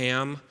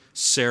Abraham,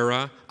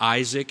 Sarah,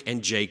 Isaac,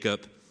 and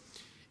Jacob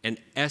an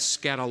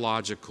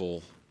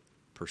eschatological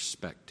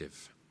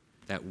perspective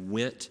that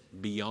went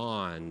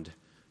beyond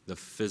the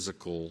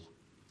physical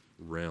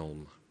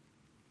realm.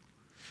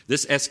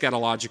 This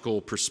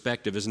eschatological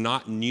perspective is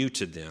not new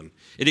to them.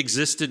 It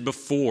existed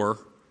before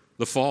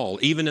the fall,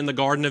 even in the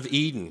Garden of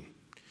Eden.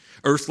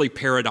 Earthly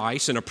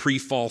paradise in a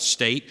pre-fall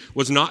state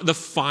was not the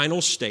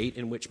final state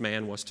in which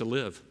man was to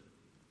live.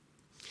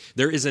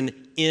 There is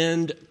an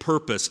end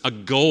purpose, a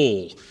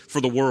goal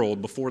for the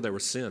world before there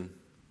was sin.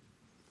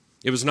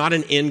 It was not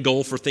an end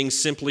goal for things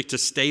simply to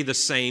stay the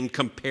same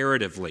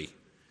comparatively.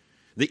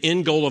 The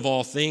end goal of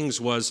all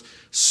things was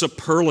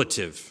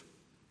superlative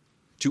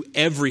to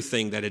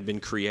everything that had been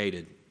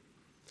created.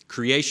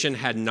 Creation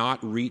had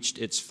not reached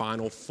its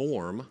final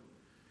form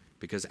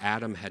because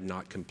Adam had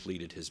not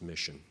completed his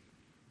mission.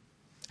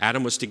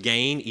 Adam was to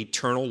gain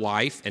eternal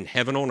life and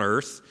heaven on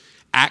earth,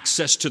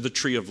 access to the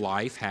tree of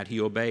life had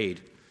he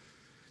obeyed.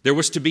 There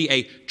was to be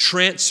a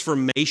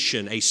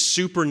transformation, a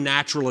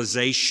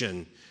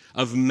supernaturalization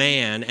of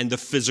man and the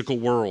physical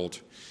world.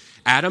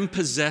 Adam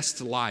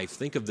possessed life.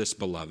 Think of this,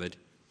 beloved.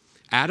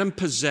 Adam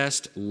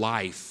possessed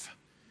life,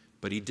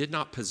 but he did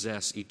not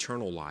possess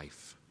eternal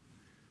life.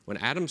 When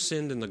Adam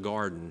sinned in the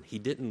garden, he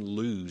didn't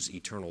lose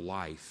eternal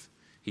life.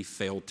 He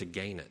failed to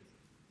gain it.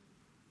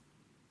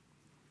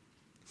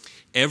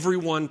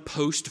 Everyone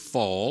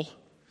post-fall,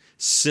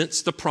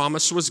 since the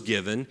promise was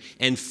given,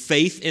 and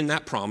faith in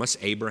that promise,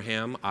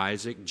 Abraham,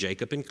 Isaac,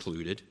 Jacob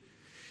included,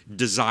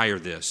 desire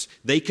this.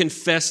 They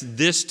confess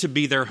this to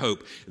be their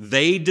hope.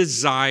 They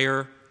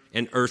desire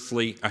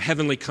a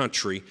heavenly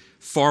country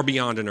far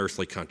beyond an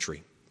earthly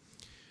country.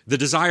 The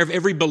desire of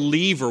every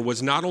believer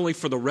was not only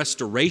for the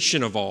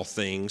restoration of all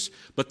things,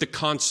 but the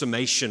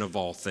consummation of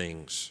all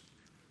things.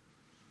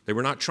 They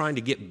were not trying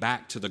to get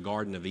back to the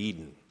Garden of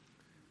Eden.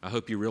 I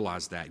hope you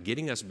realize that.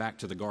 Getting us back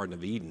to the Garden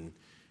of Eden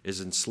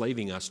is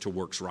enslaving us to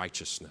works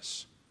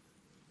righteousness.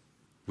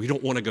 We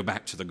don't want to go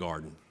back to the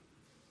garden.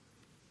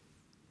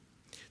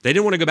 They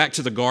didn't want to go back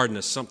to the garden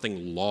as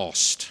something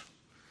lost.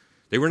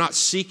 They were not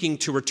seeking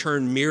to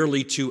return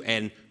merely to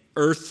an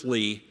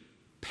earthly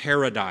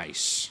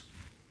paradise.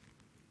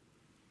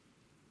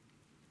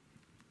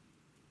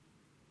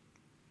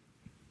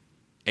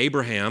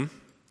 Abraham,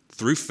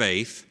 through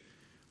faith,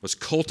 was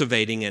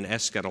cultivating an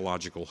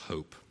eschatological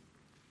hope.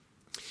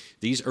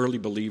 These early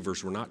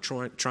believers were not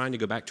trying to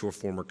go back to a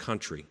former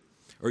country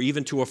or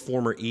even to a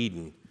former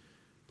Eden.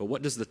 But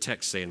what does the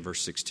text say in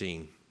verse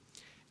 16?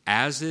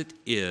 As it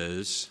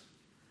is,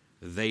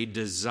 they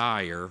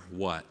desire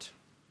what?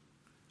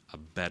 A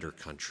better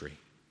country.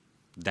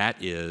 That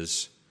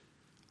is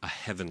a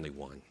heavenly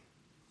one,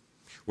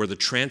 where the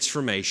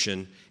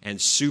transformation and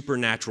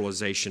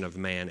supernaturalization of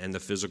man and the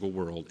physical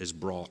world is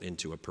brought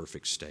into a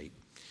perfect state.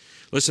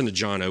 Listen to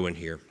John Owen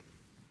here.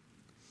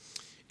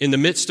 In the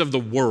midst of the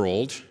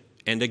world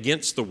and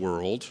against the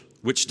world,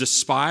 which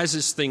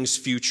despises things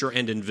future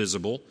and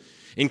invisible,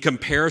 in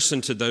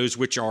comparison to those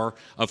which are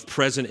of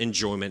present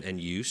enjoyment and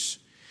use,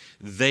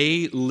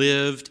 they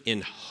lived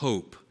in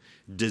hope,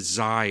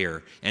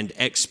 desire, and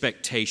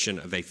expectation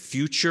of a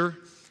future,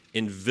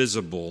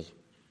 invisible,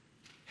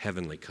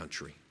 heavenly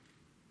country.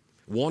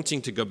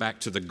 wanting to go back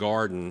to the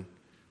garden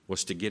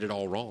was to get it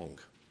all wrong.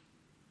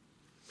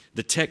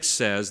 The text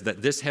says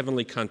that this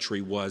heavenly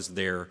country was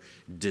their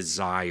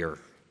desire.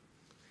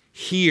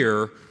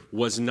 Here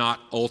was not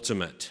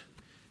ultimate.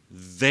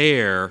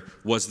 There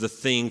was the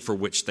thing for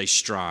which they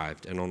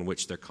strived and on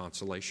which their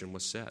consolation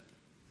was set.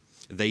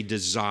 They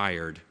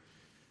desired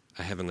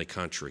a heavenly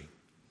country.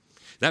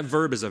 That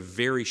verb is a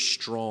very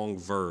strong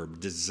verb,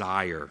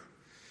 desire.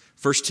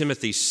 1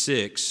 Timothy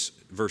 6,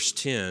 verse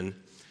 10,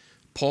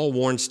 Paul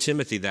warns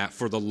Timothy that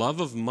for the love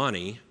of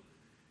money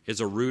is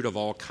a root of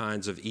all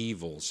kinds of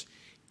evils.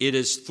 It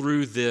is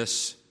through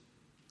this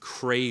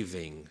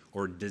craving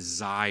or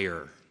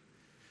desire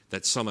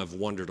that some have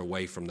wandered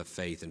away from the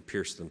faith and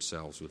pierced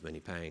themselves with many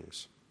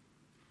pangs.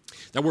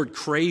 That word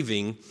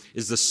craving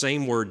is the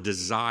same word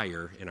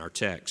desire in our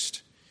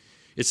text.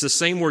 It's the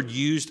same word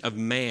used of a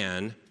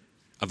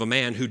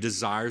man who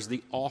desires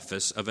the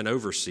office of an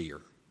overseer.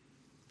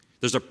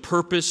 There's a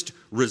purposed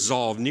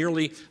resolve,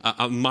 nearly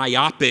a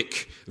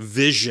myopic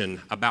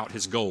vision about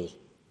his goal.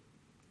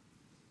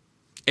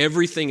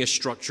 Everything is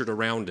structured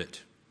around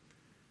it.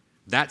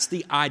 That's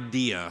the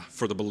idea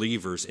for the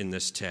believers in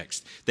this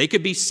text. They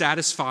could be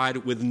satisfied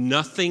with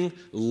nothing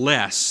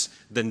less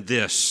than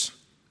this.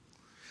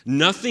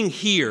 Nothing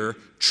here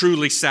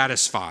truly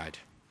satisfied.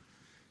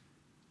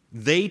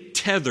 They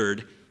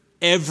tethered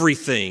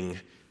everything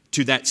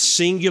to that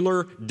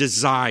singular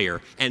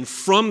desire, and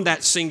from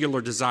that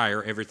singular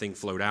desire, everything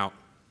flowed out.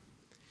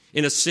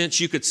 In a sense,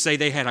 you could say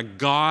they had a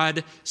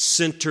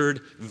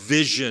God-centered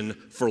vision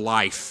for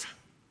life.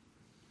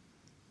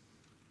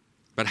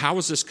 But how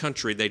is this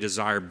country they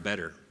desire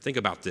better? Think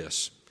about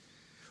this.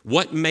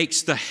 What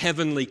makes the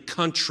heavenly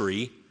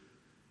country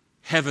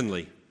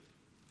heavenly?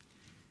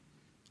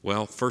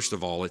 Well, first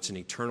of all, it's an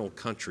eternal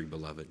country,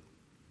 beloved.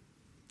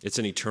 It's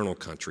an eternal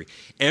country.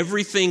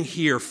 Everything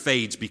here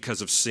fades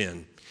because of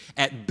sin.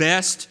 At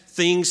best,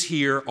 things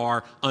here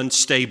are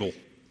unstable.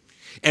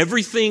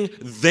 Everything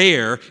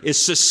there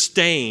is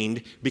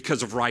sustained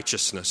because of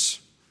righteousness.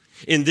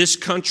 In this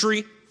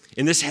country,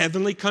 in this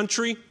heavenly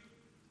country,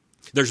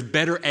 there's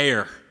better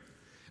air,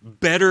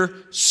 better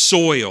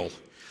soil,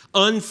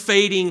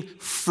 unfading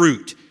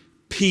fruit,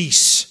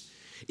 peace.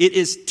 It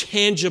is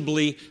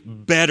tangibly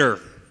better.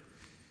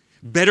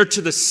 Better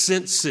to the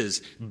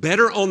senses,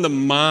 better on the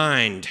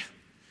mind,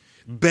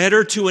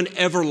 better to an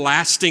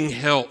everlasting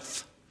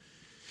health,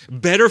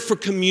 better for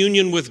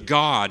communion with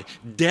God.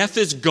 Death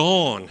is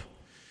gone.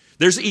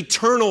 There's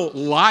eternal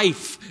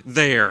life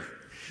there.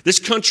 This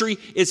country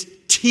is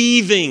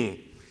teeming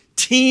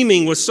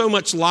with so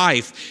much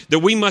life that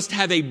we must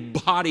have a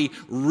body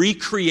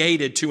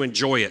recreated to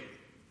enjoy it,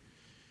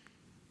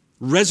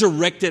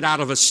 resurrected out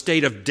of a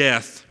state of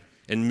death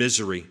and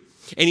misery.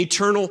 And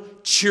eternal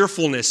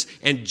cheerfulness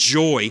and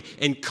joy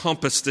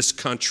encompass this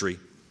country.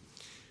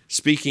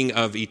 Speaking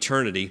of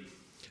eternity,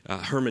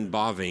 Herman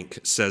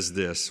Bavinck says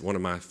this, one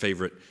of my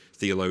favorite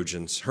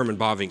theologians. Herman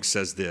Bavinck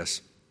says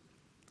this: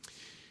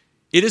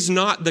 "It is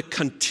not the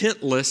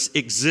contentless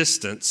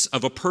existence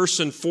of a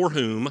person for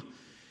whom,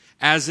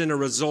 as in a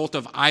result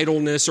of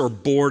idleness or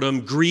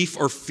boredom, grief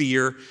or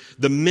fear,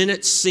 the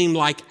minutes seem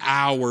like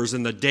hours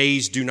and the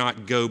days do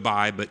not go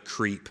by but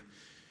creep."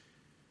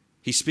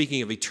 He's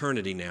speaking of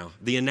eternity now.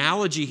 The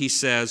analogy, he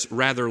says,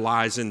 rather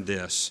lies in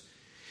this: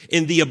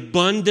 in the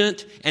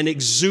abundant and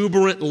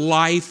exuberant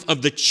life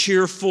of the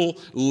cheerful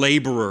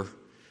laborer,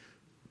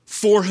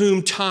 for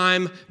whom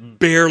time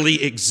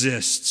barely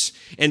exists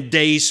and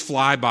days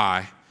fly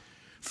by.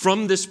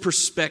 From this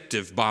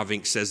perspective,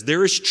 Bavinck says,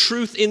 there is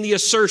truth in the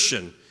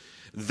assertion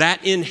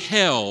that in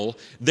hell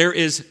there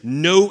is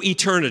no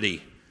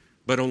eternity,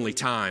 but only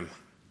time.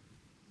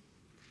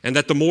 And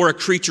that the more a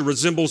creature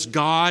resembles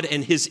God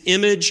and His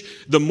image,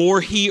 the more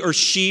he or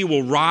she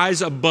will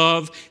rise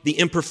above the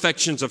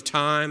imperfections of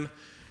time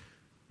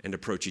and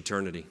approach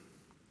eternity.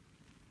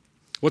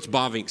 What's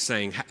Bavinck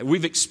saying?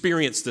 We've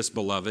experienced this,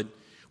 beloved.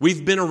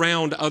 We've been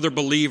around other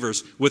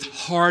believers with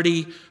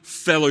hearty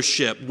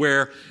fellowship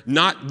where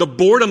not the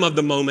boredom of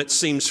the moment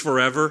seems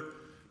forever,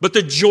 but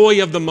the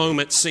joy of the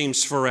moment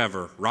seems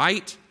forever,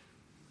 right?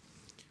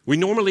 We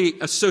normally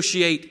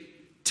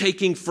associate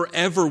taking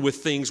forever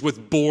with things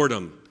with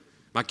boredom.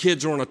 My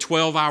kids are on a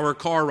 12-hour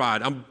car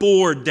ride. I'm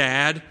bored,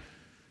 Dad.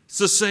 It's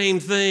the same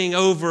thing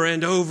over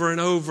and over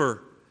and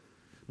over.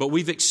 But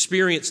we've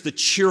experienced the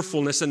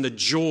cheerfulness and the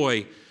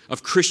joy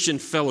of Christian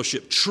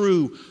fellowship,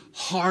 true,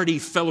 hearty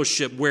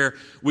fellowship, where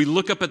we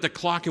look up at the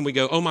clock and we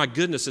go, oh my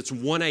goodness, it's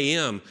 1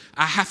 a.m.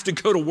 I have to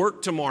go to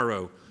work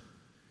tomorrow.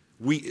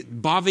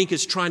 Bavinck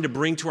is trying to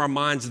bring to our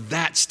minds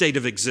that state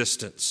of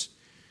existence.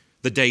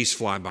 The days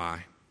fly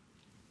by.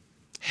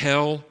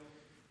 Hell,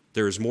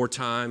 there is more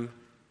time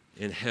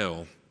in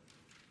hell.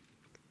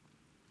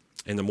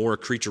 And the more a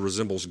creature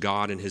resembles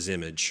God in His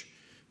image,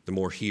 the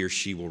more he or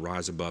she will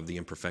rise above the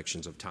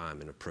imperfections of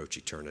time and approach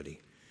eternity.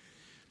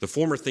 The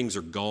former things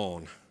are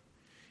gone,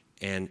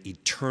 and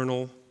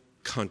eternal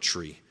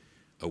country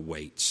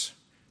awaits.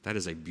 That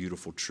is a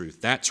beautiful truth.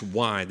 That's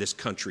why this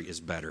country is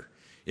better.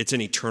 It's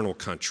an eternal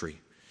country.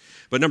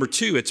 But number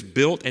two, it's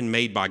built and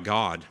made by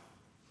God.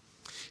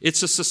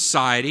 It's a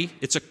society,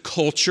 it's a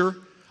culture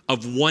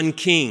of one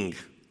king.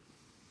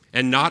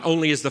 And not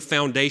only is the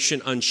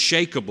foundation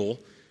unshakable,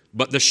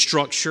 but the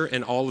structure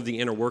and all of the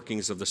inner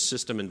workings of the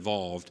system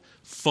involved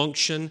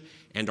function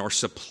and are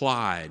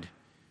supplied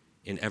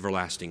in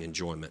everlasting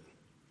enjoyment.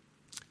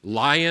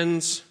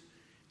 Lions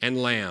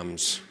and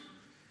lambs,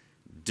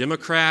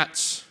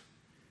 Democrats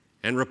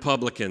and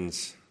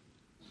Republicans.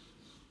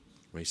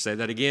 Let me say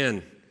that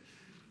again.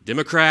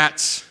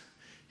 Democrats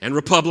and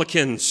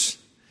Republicans,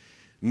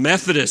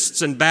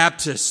 Methodists and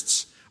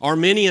Baptists,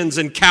 Arminians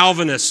and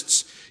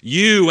Calvinists,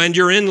 you and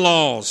your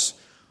in-laws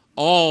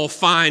all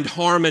find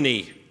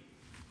harmony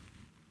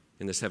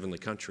in this heavenly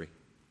country.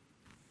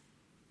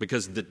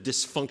 Because the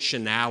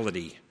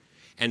dysfunctionality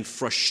and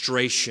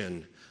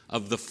frustration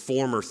of the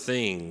former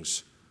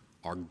things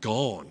are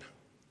gone.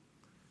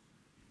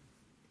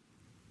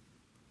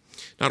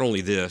 Not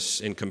only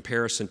this, in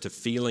comparison to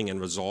feeling and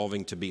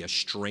resolving to be a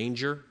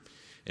stranger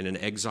and an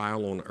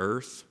exile on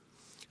earth,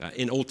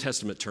 in Old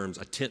Testament terms,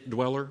 a tent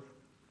dweller,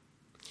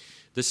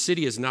 the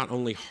city is not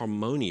only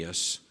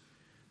harmonious,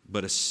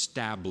 but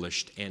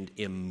established and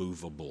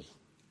immovable.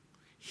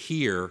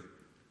 Here,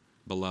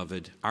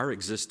 beloved, our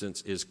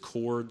existence is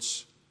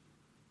cords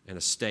and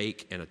a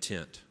stake and a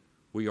tent.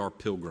 We are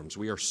pilgrims.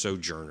 We are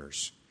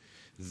sojourners.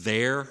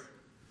 There,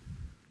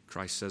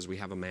 Christ says we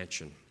have a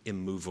mansion,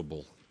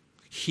 immovable.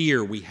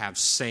 Here we have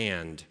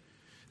sand.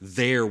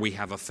 There we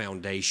have a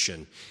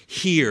foundation.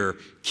 Here,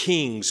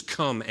 kings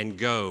come and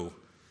go,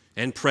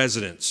 and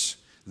presidents.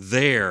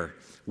 There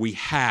we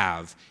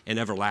have an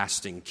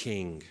everlasting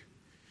king.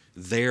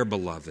 There,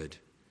 beloved,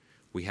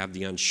 we have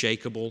the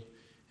unshakable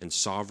and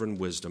sovereign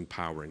wisdom,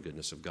 power, and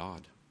goodness of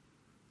God.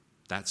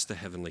 That's the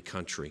heavenly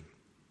country.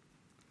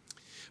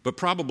 But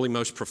probably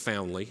most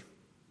profoundly,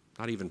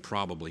 not even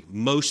probably,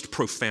 most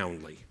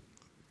profoundly,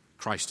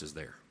 Christ is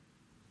there.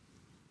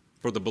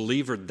 For the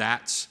believer,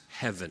 that's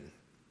heaven.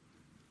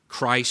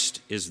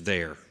 Christ is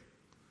there.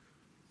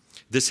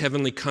 This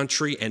heavenly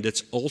country and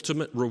its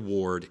ultimate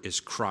reward is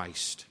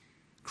Christ.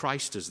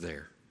 Christ is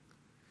there.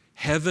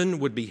 Heaven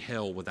would be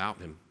hell without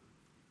him.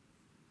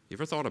 You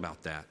ever thought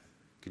about that?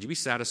 Could you be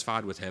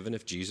satisfied with heaven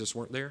if Jesus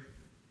weren't there?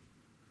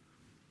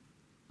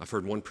 I've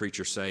heard one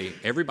preacher say,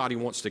 everybody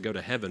wants to go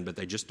to heaven, but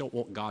they just don't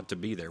want God to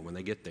be there when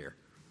they get there.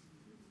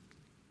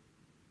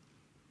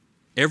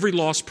 Every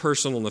lost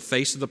person on the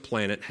face of the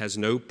planet has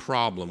no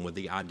problem with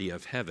the idea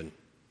of heaven,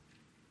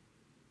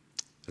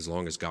 as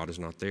long as God is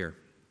not there.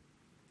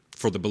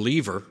 For the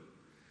believer,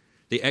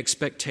 the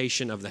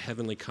expectation of the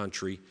heavenly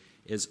country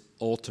is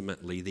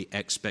ultimately the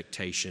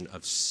expectation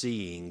of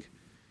seeing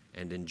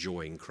and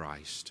enjoying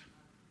Christ.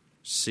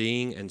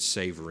 Seeing and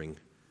savoring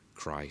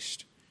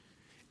Christ.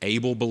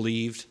 Abel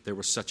believed there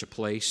was such a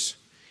place.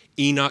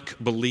 Enoch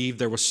believed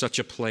there was such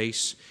a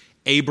place.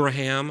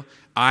 Abraham,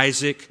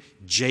 Isaac,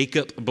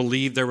 Jacob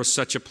believed there was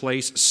such a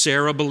place.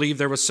 Sarah believed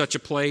there was such a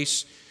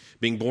place.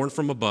 Being born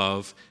from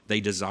above, they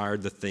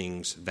desired the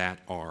things that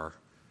are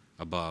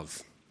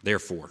above.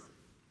 Therefore,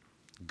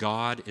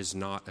 God is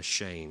not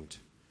ashamed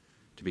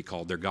to be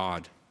called their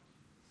God.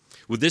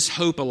 With this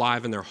hope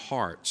alive in their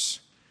hearts,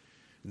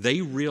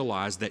 they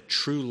realized that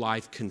true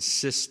life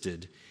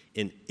consisted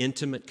in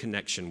intimate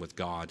connection with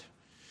God.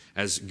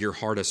 As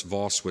Gerhardus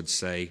Voss would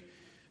say,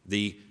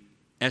 the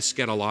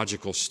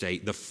eschatological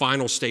state, the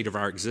final state of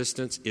our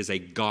existence, is a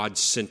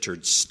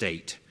God-centered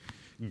state.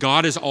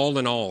 God is all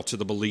in all to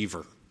the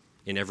believer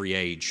in every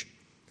age.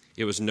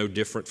 It was no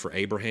different for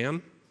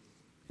Abraham,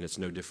 and it's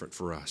no different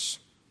for us.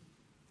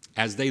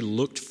 As they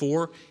looked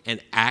for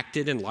and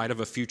acted in light of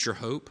a future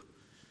hope,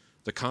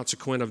 the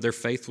consequence of their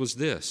faith was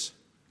this: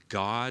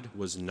 God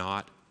was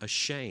not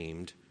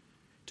ashamed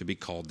to be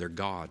called their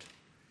God.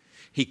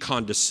 He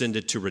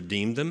condescended to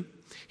redeem them.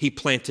 He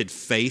planted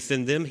faith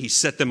in them. He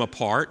set them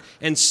apart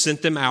and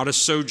sent them out as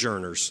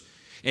sojourners.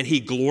 And he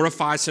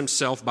glorifies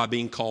himself by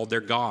being called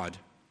their God.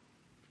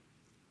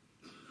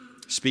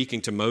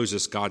 Speaking to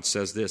Moses, God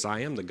says this: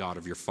 I am the God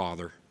of your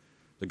father,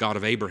 the God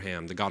of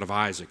Abraham, the God of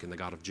Isaac, and the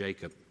God of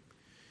Jacob.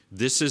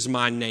 This is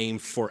my name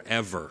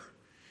forever,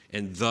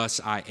 and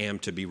thus I am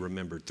to be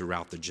remembered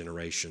throughout the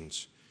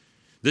generations.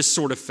 This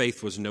sort of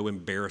faith was no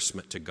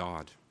embarrassment to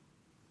God.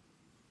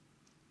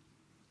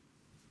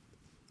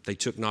 They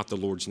took not the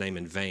Lord's name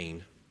in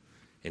vain,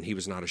 and he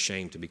was not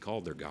ashamed to be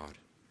called their God.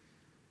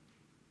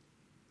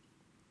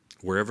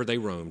 Wherever they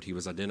roamed, he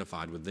was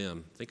identified with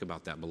them. Think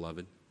about that,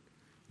 beloved.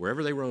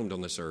 Wherever they roamed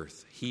on this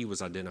earth, he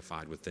was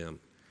identified with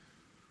them.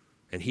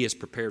 And he has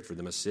prepared for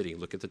them a city.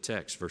 Look at the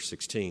text, verse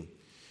 16.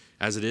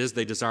 As it is,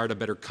 they desired a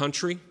better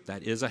country,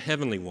 that is a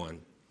heavenly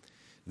one.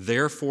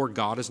 Therefore,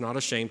 God is not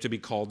ashamed to be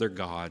called their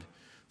God,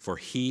 for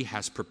he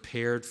has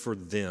prepared for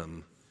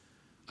them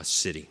a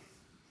city.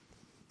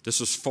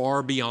 This was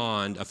far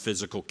beyond a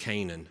physical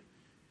Canaan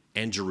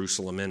and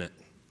Jerusalem in it.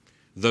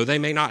 Though they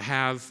may not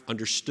have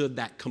understood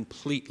that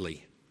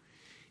completely,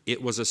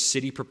 it was a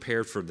city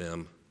prepared for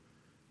them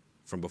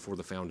from before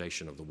the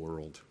foundation of the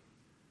world.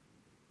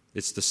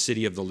 It's the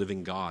city of the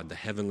living God, the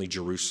heavenly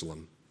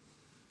Jerusalem.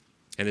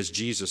 And as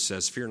Jesus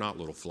says, fear not,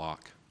 little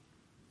flock.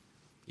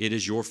 It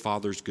is your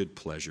Father's good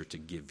pleasure to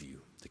give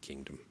you the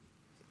kingdom.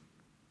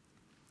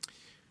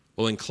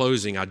 Well, in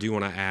closing, I do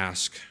want to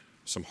ask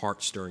some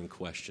heart-stirring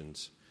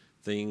questions,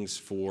 things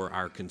for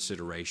our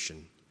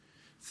consideration,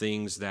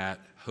 things that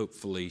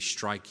hopefully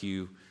strike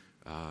you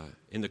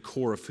in the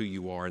core of who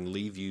you are and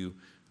leave you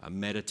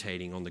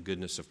meditating on the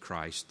goodness of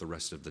Christ the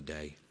rest of the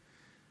day.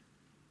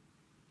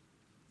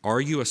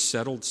 Are you a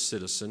settled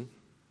citizen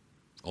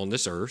on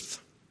this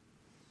earth,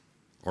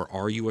 or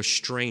are you a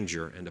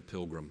stranger and a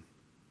pilgrim?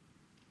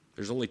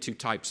 There's only two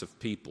types of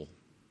people.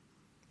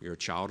 You're a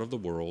child of the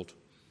world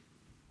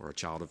or a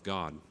child of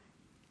God.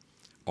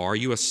 Are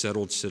you a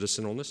settled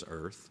citizen on this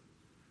earth,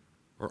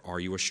 or are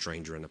you a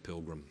stranger and a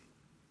pilgrim?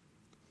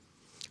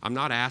 I'm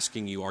not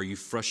asking you, are you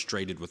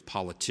frustrated with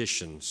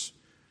politicians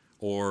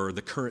or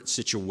the current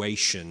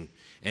situation,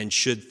 and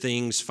should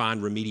things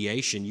find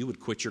remediation, you would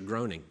quit your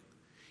groaning.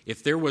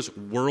 If there was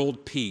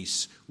world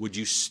peace, would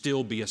you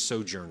still be a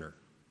sojourner?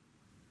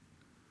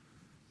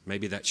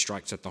 Maybe that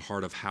strikes at the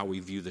heart of how we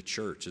view the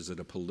church. Is it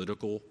a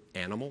political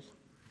animal?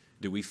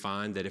 Do we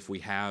find that if we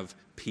have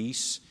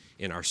peace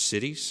in our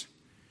cities,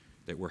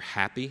 that we're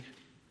happy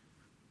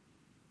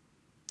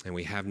and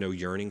we have no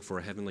yearning for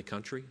a heavenly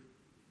country?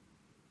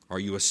 Are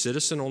you a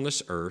citizen on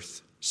this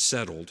earth,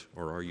 settled,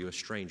 or are you a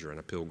stranger and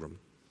a pilgrim?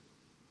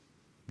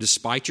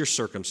 Despite your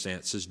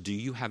circumstances, do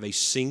you have a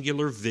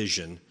singular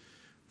vision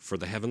for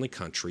the heavenly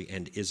country,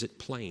 and is it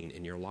plain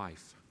in your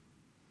life?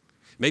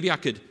 Maybe I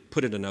could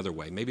put it another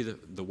way. Maybe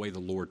the way the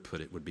Lord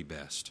put it would be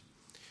best.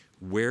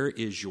 Where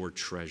is your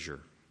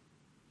treasure?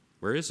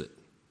 Where is it?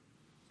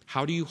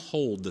 How do you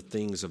hold the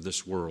things of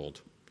this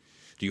world?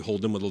 Do you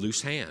hold them with a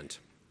loose hand?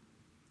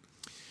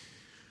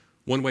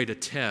 One way to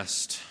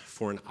test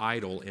for an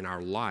idol in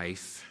our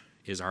life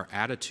is our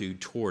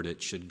attitude toward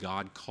it should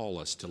God call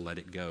us to let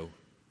it go.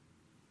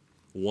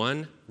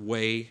 One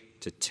way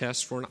to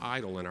test for an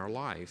idol in our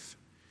life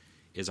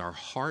is our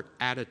heart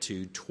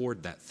attitude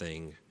toward that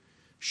thing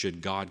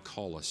should God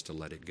call us to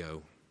let it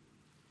go.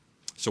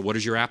 So what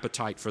is your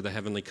appetite for the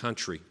heavenly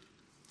country?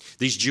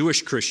 These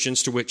Jewish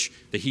Christians to which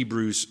the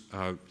Hebrews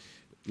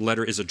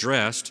letter is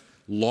addressed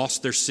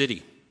lost their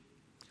city,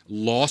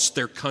 lost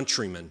their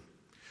countrymen,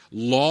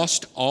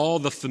 lost all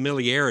the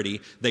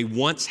familiarity they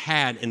once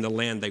had in the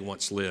land they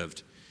once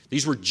lived.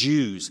 These were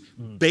Jews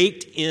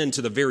baked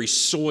into the very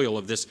soil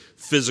of this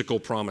physical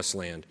promised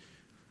land.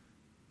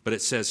 But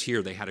it says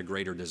here they had a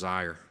greater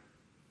desire.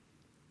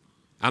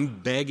 I'm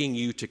begging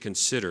you to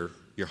consider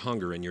your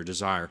hunger and your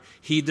desire.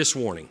 Heed this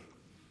warning.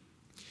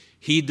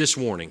 Heed this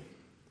warning.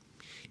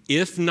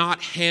 If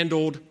not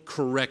handled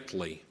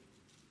correctly,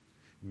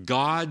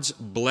 God's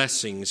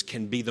blessings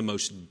can be the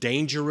most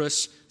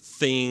dangerous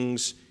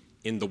things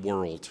in the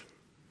world.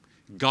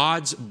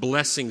 God's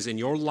blessings in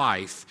your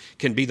life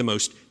can be the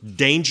most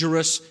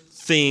dangerous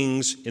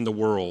things in the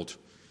world.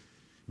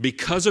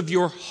 Because of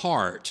your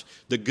heart,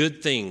 the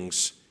good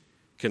things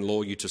can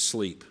lull you to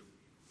sleep.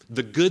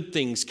 The good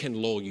things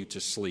can lull you to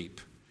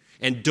sleep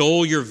and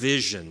dull your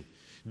vision,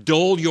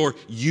 dull your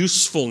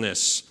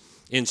usefulness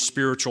in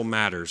spiritual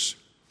matters.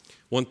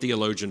 One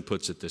theologian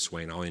puts it this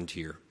way, and I'll end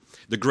here.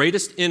 The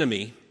greatest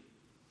enemy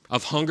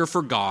of hunger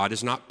for God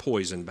is not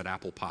poison, but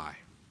apple pie.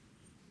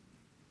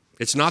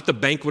 It's not the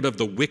banquet of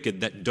the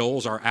wicked that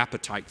dulls our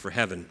appetite for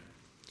heaven,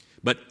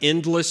 but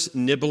endless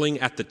nibbling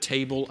at the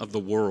table of the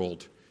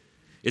world.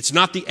 It's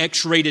not the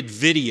X-rated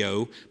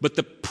video, but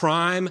the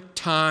prime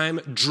time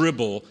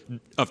dribble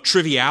of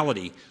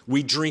triviality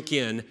we drink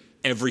in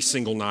every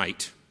single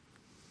night.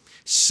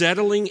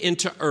 Settling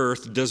into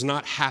earth does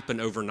not happen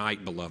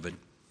overnight, beloved.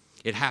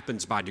 It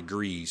happens by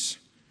degrees.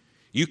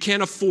 You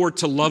can't afford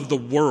to love the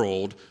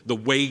world the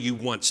way you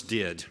once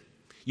did.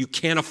 You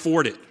can't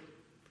afford it.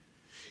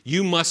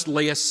 You must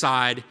lay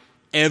aside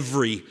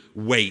every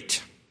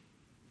weight.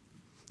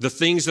 The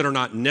things that are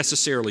not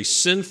necessarily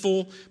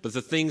sinful, but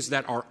the things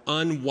that are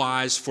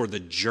unwise for the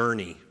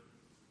journey.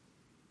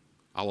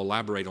 I'll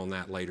elaborate on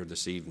that later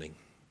this evening.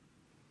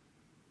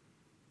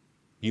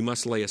 You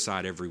must lay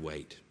aside every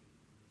weight.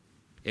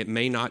 It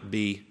may not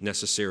be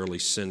necessarily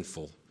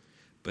sinful,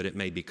 but it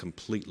may be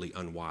completely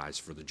unwise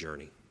for the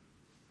journey.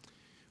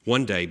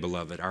 One day,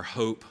 beloved, our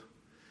hope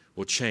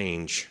will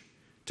change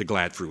to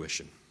glad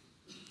fruition.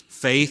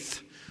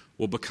 Faith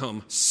will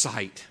become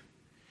sight,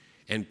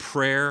 and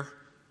prayer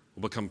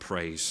will become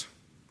praise.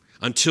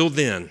 Until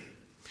then,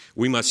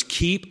 we must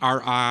keep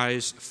our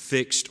eyes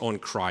fixed on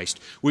Christ.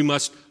 We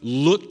must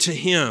look to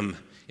Him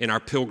in our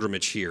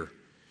pilgrimage here.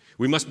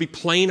 We must be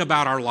plain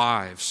about our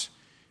lives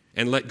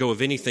and let go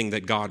of anything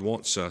that God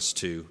wants us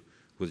to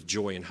with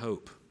joy and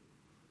hope,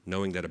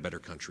 knowing that a better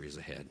country is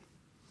ahead.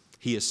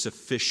 He is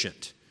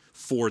sufficient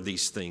for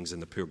these things in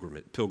the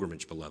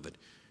pilgrimage, beloved.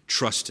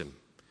 Trust Him.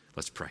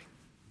 Let's pray.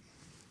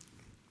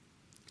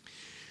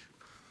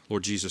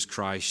 Lord Jesus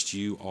Christ,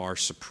 You are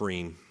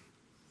supreme.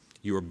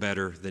 You are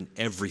better than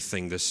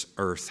everything this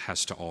earth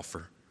has to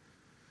offer.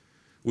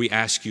 We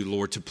ask you,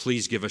 Lord, to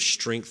please give us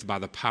strength by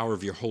the power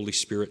of your Holy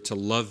Spirit to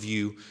love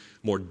you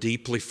more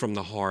deeply from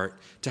the heart,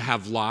 to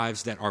have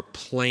lives that are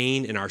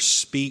plain in our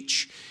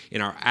speech, in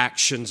our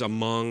actions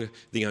among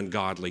the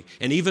ungodly,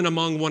 and even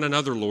among one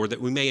another, Lord,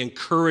 that we may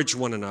encourage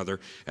one another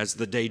as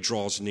the day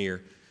draws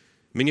near.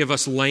 Many of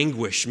us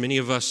languish. Many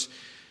of us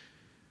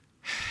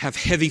have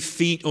heavy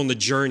feet on the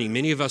journey.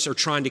 Many of us are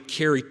trying to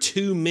carry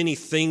too many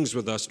things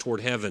with us toward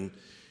heaven,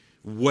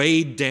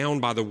 weighed down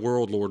by the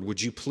world, Lord.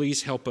 Would you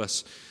please help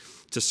us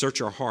to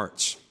search our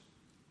hearts,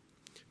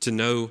 to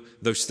know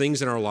those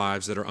things in our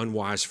lives that are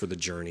unwise for the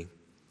journey.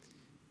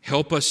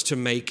 Help us to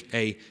make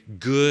a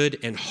good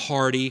and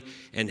hearty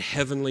and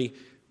heavenly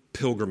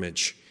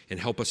pilgrimage, and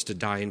help us to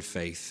die in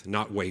faith,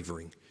 not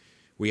wavering.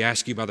 We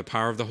ask you by the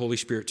power of the Holy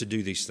Spirit to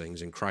do these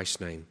things. In Christ's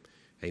name,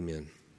 amen.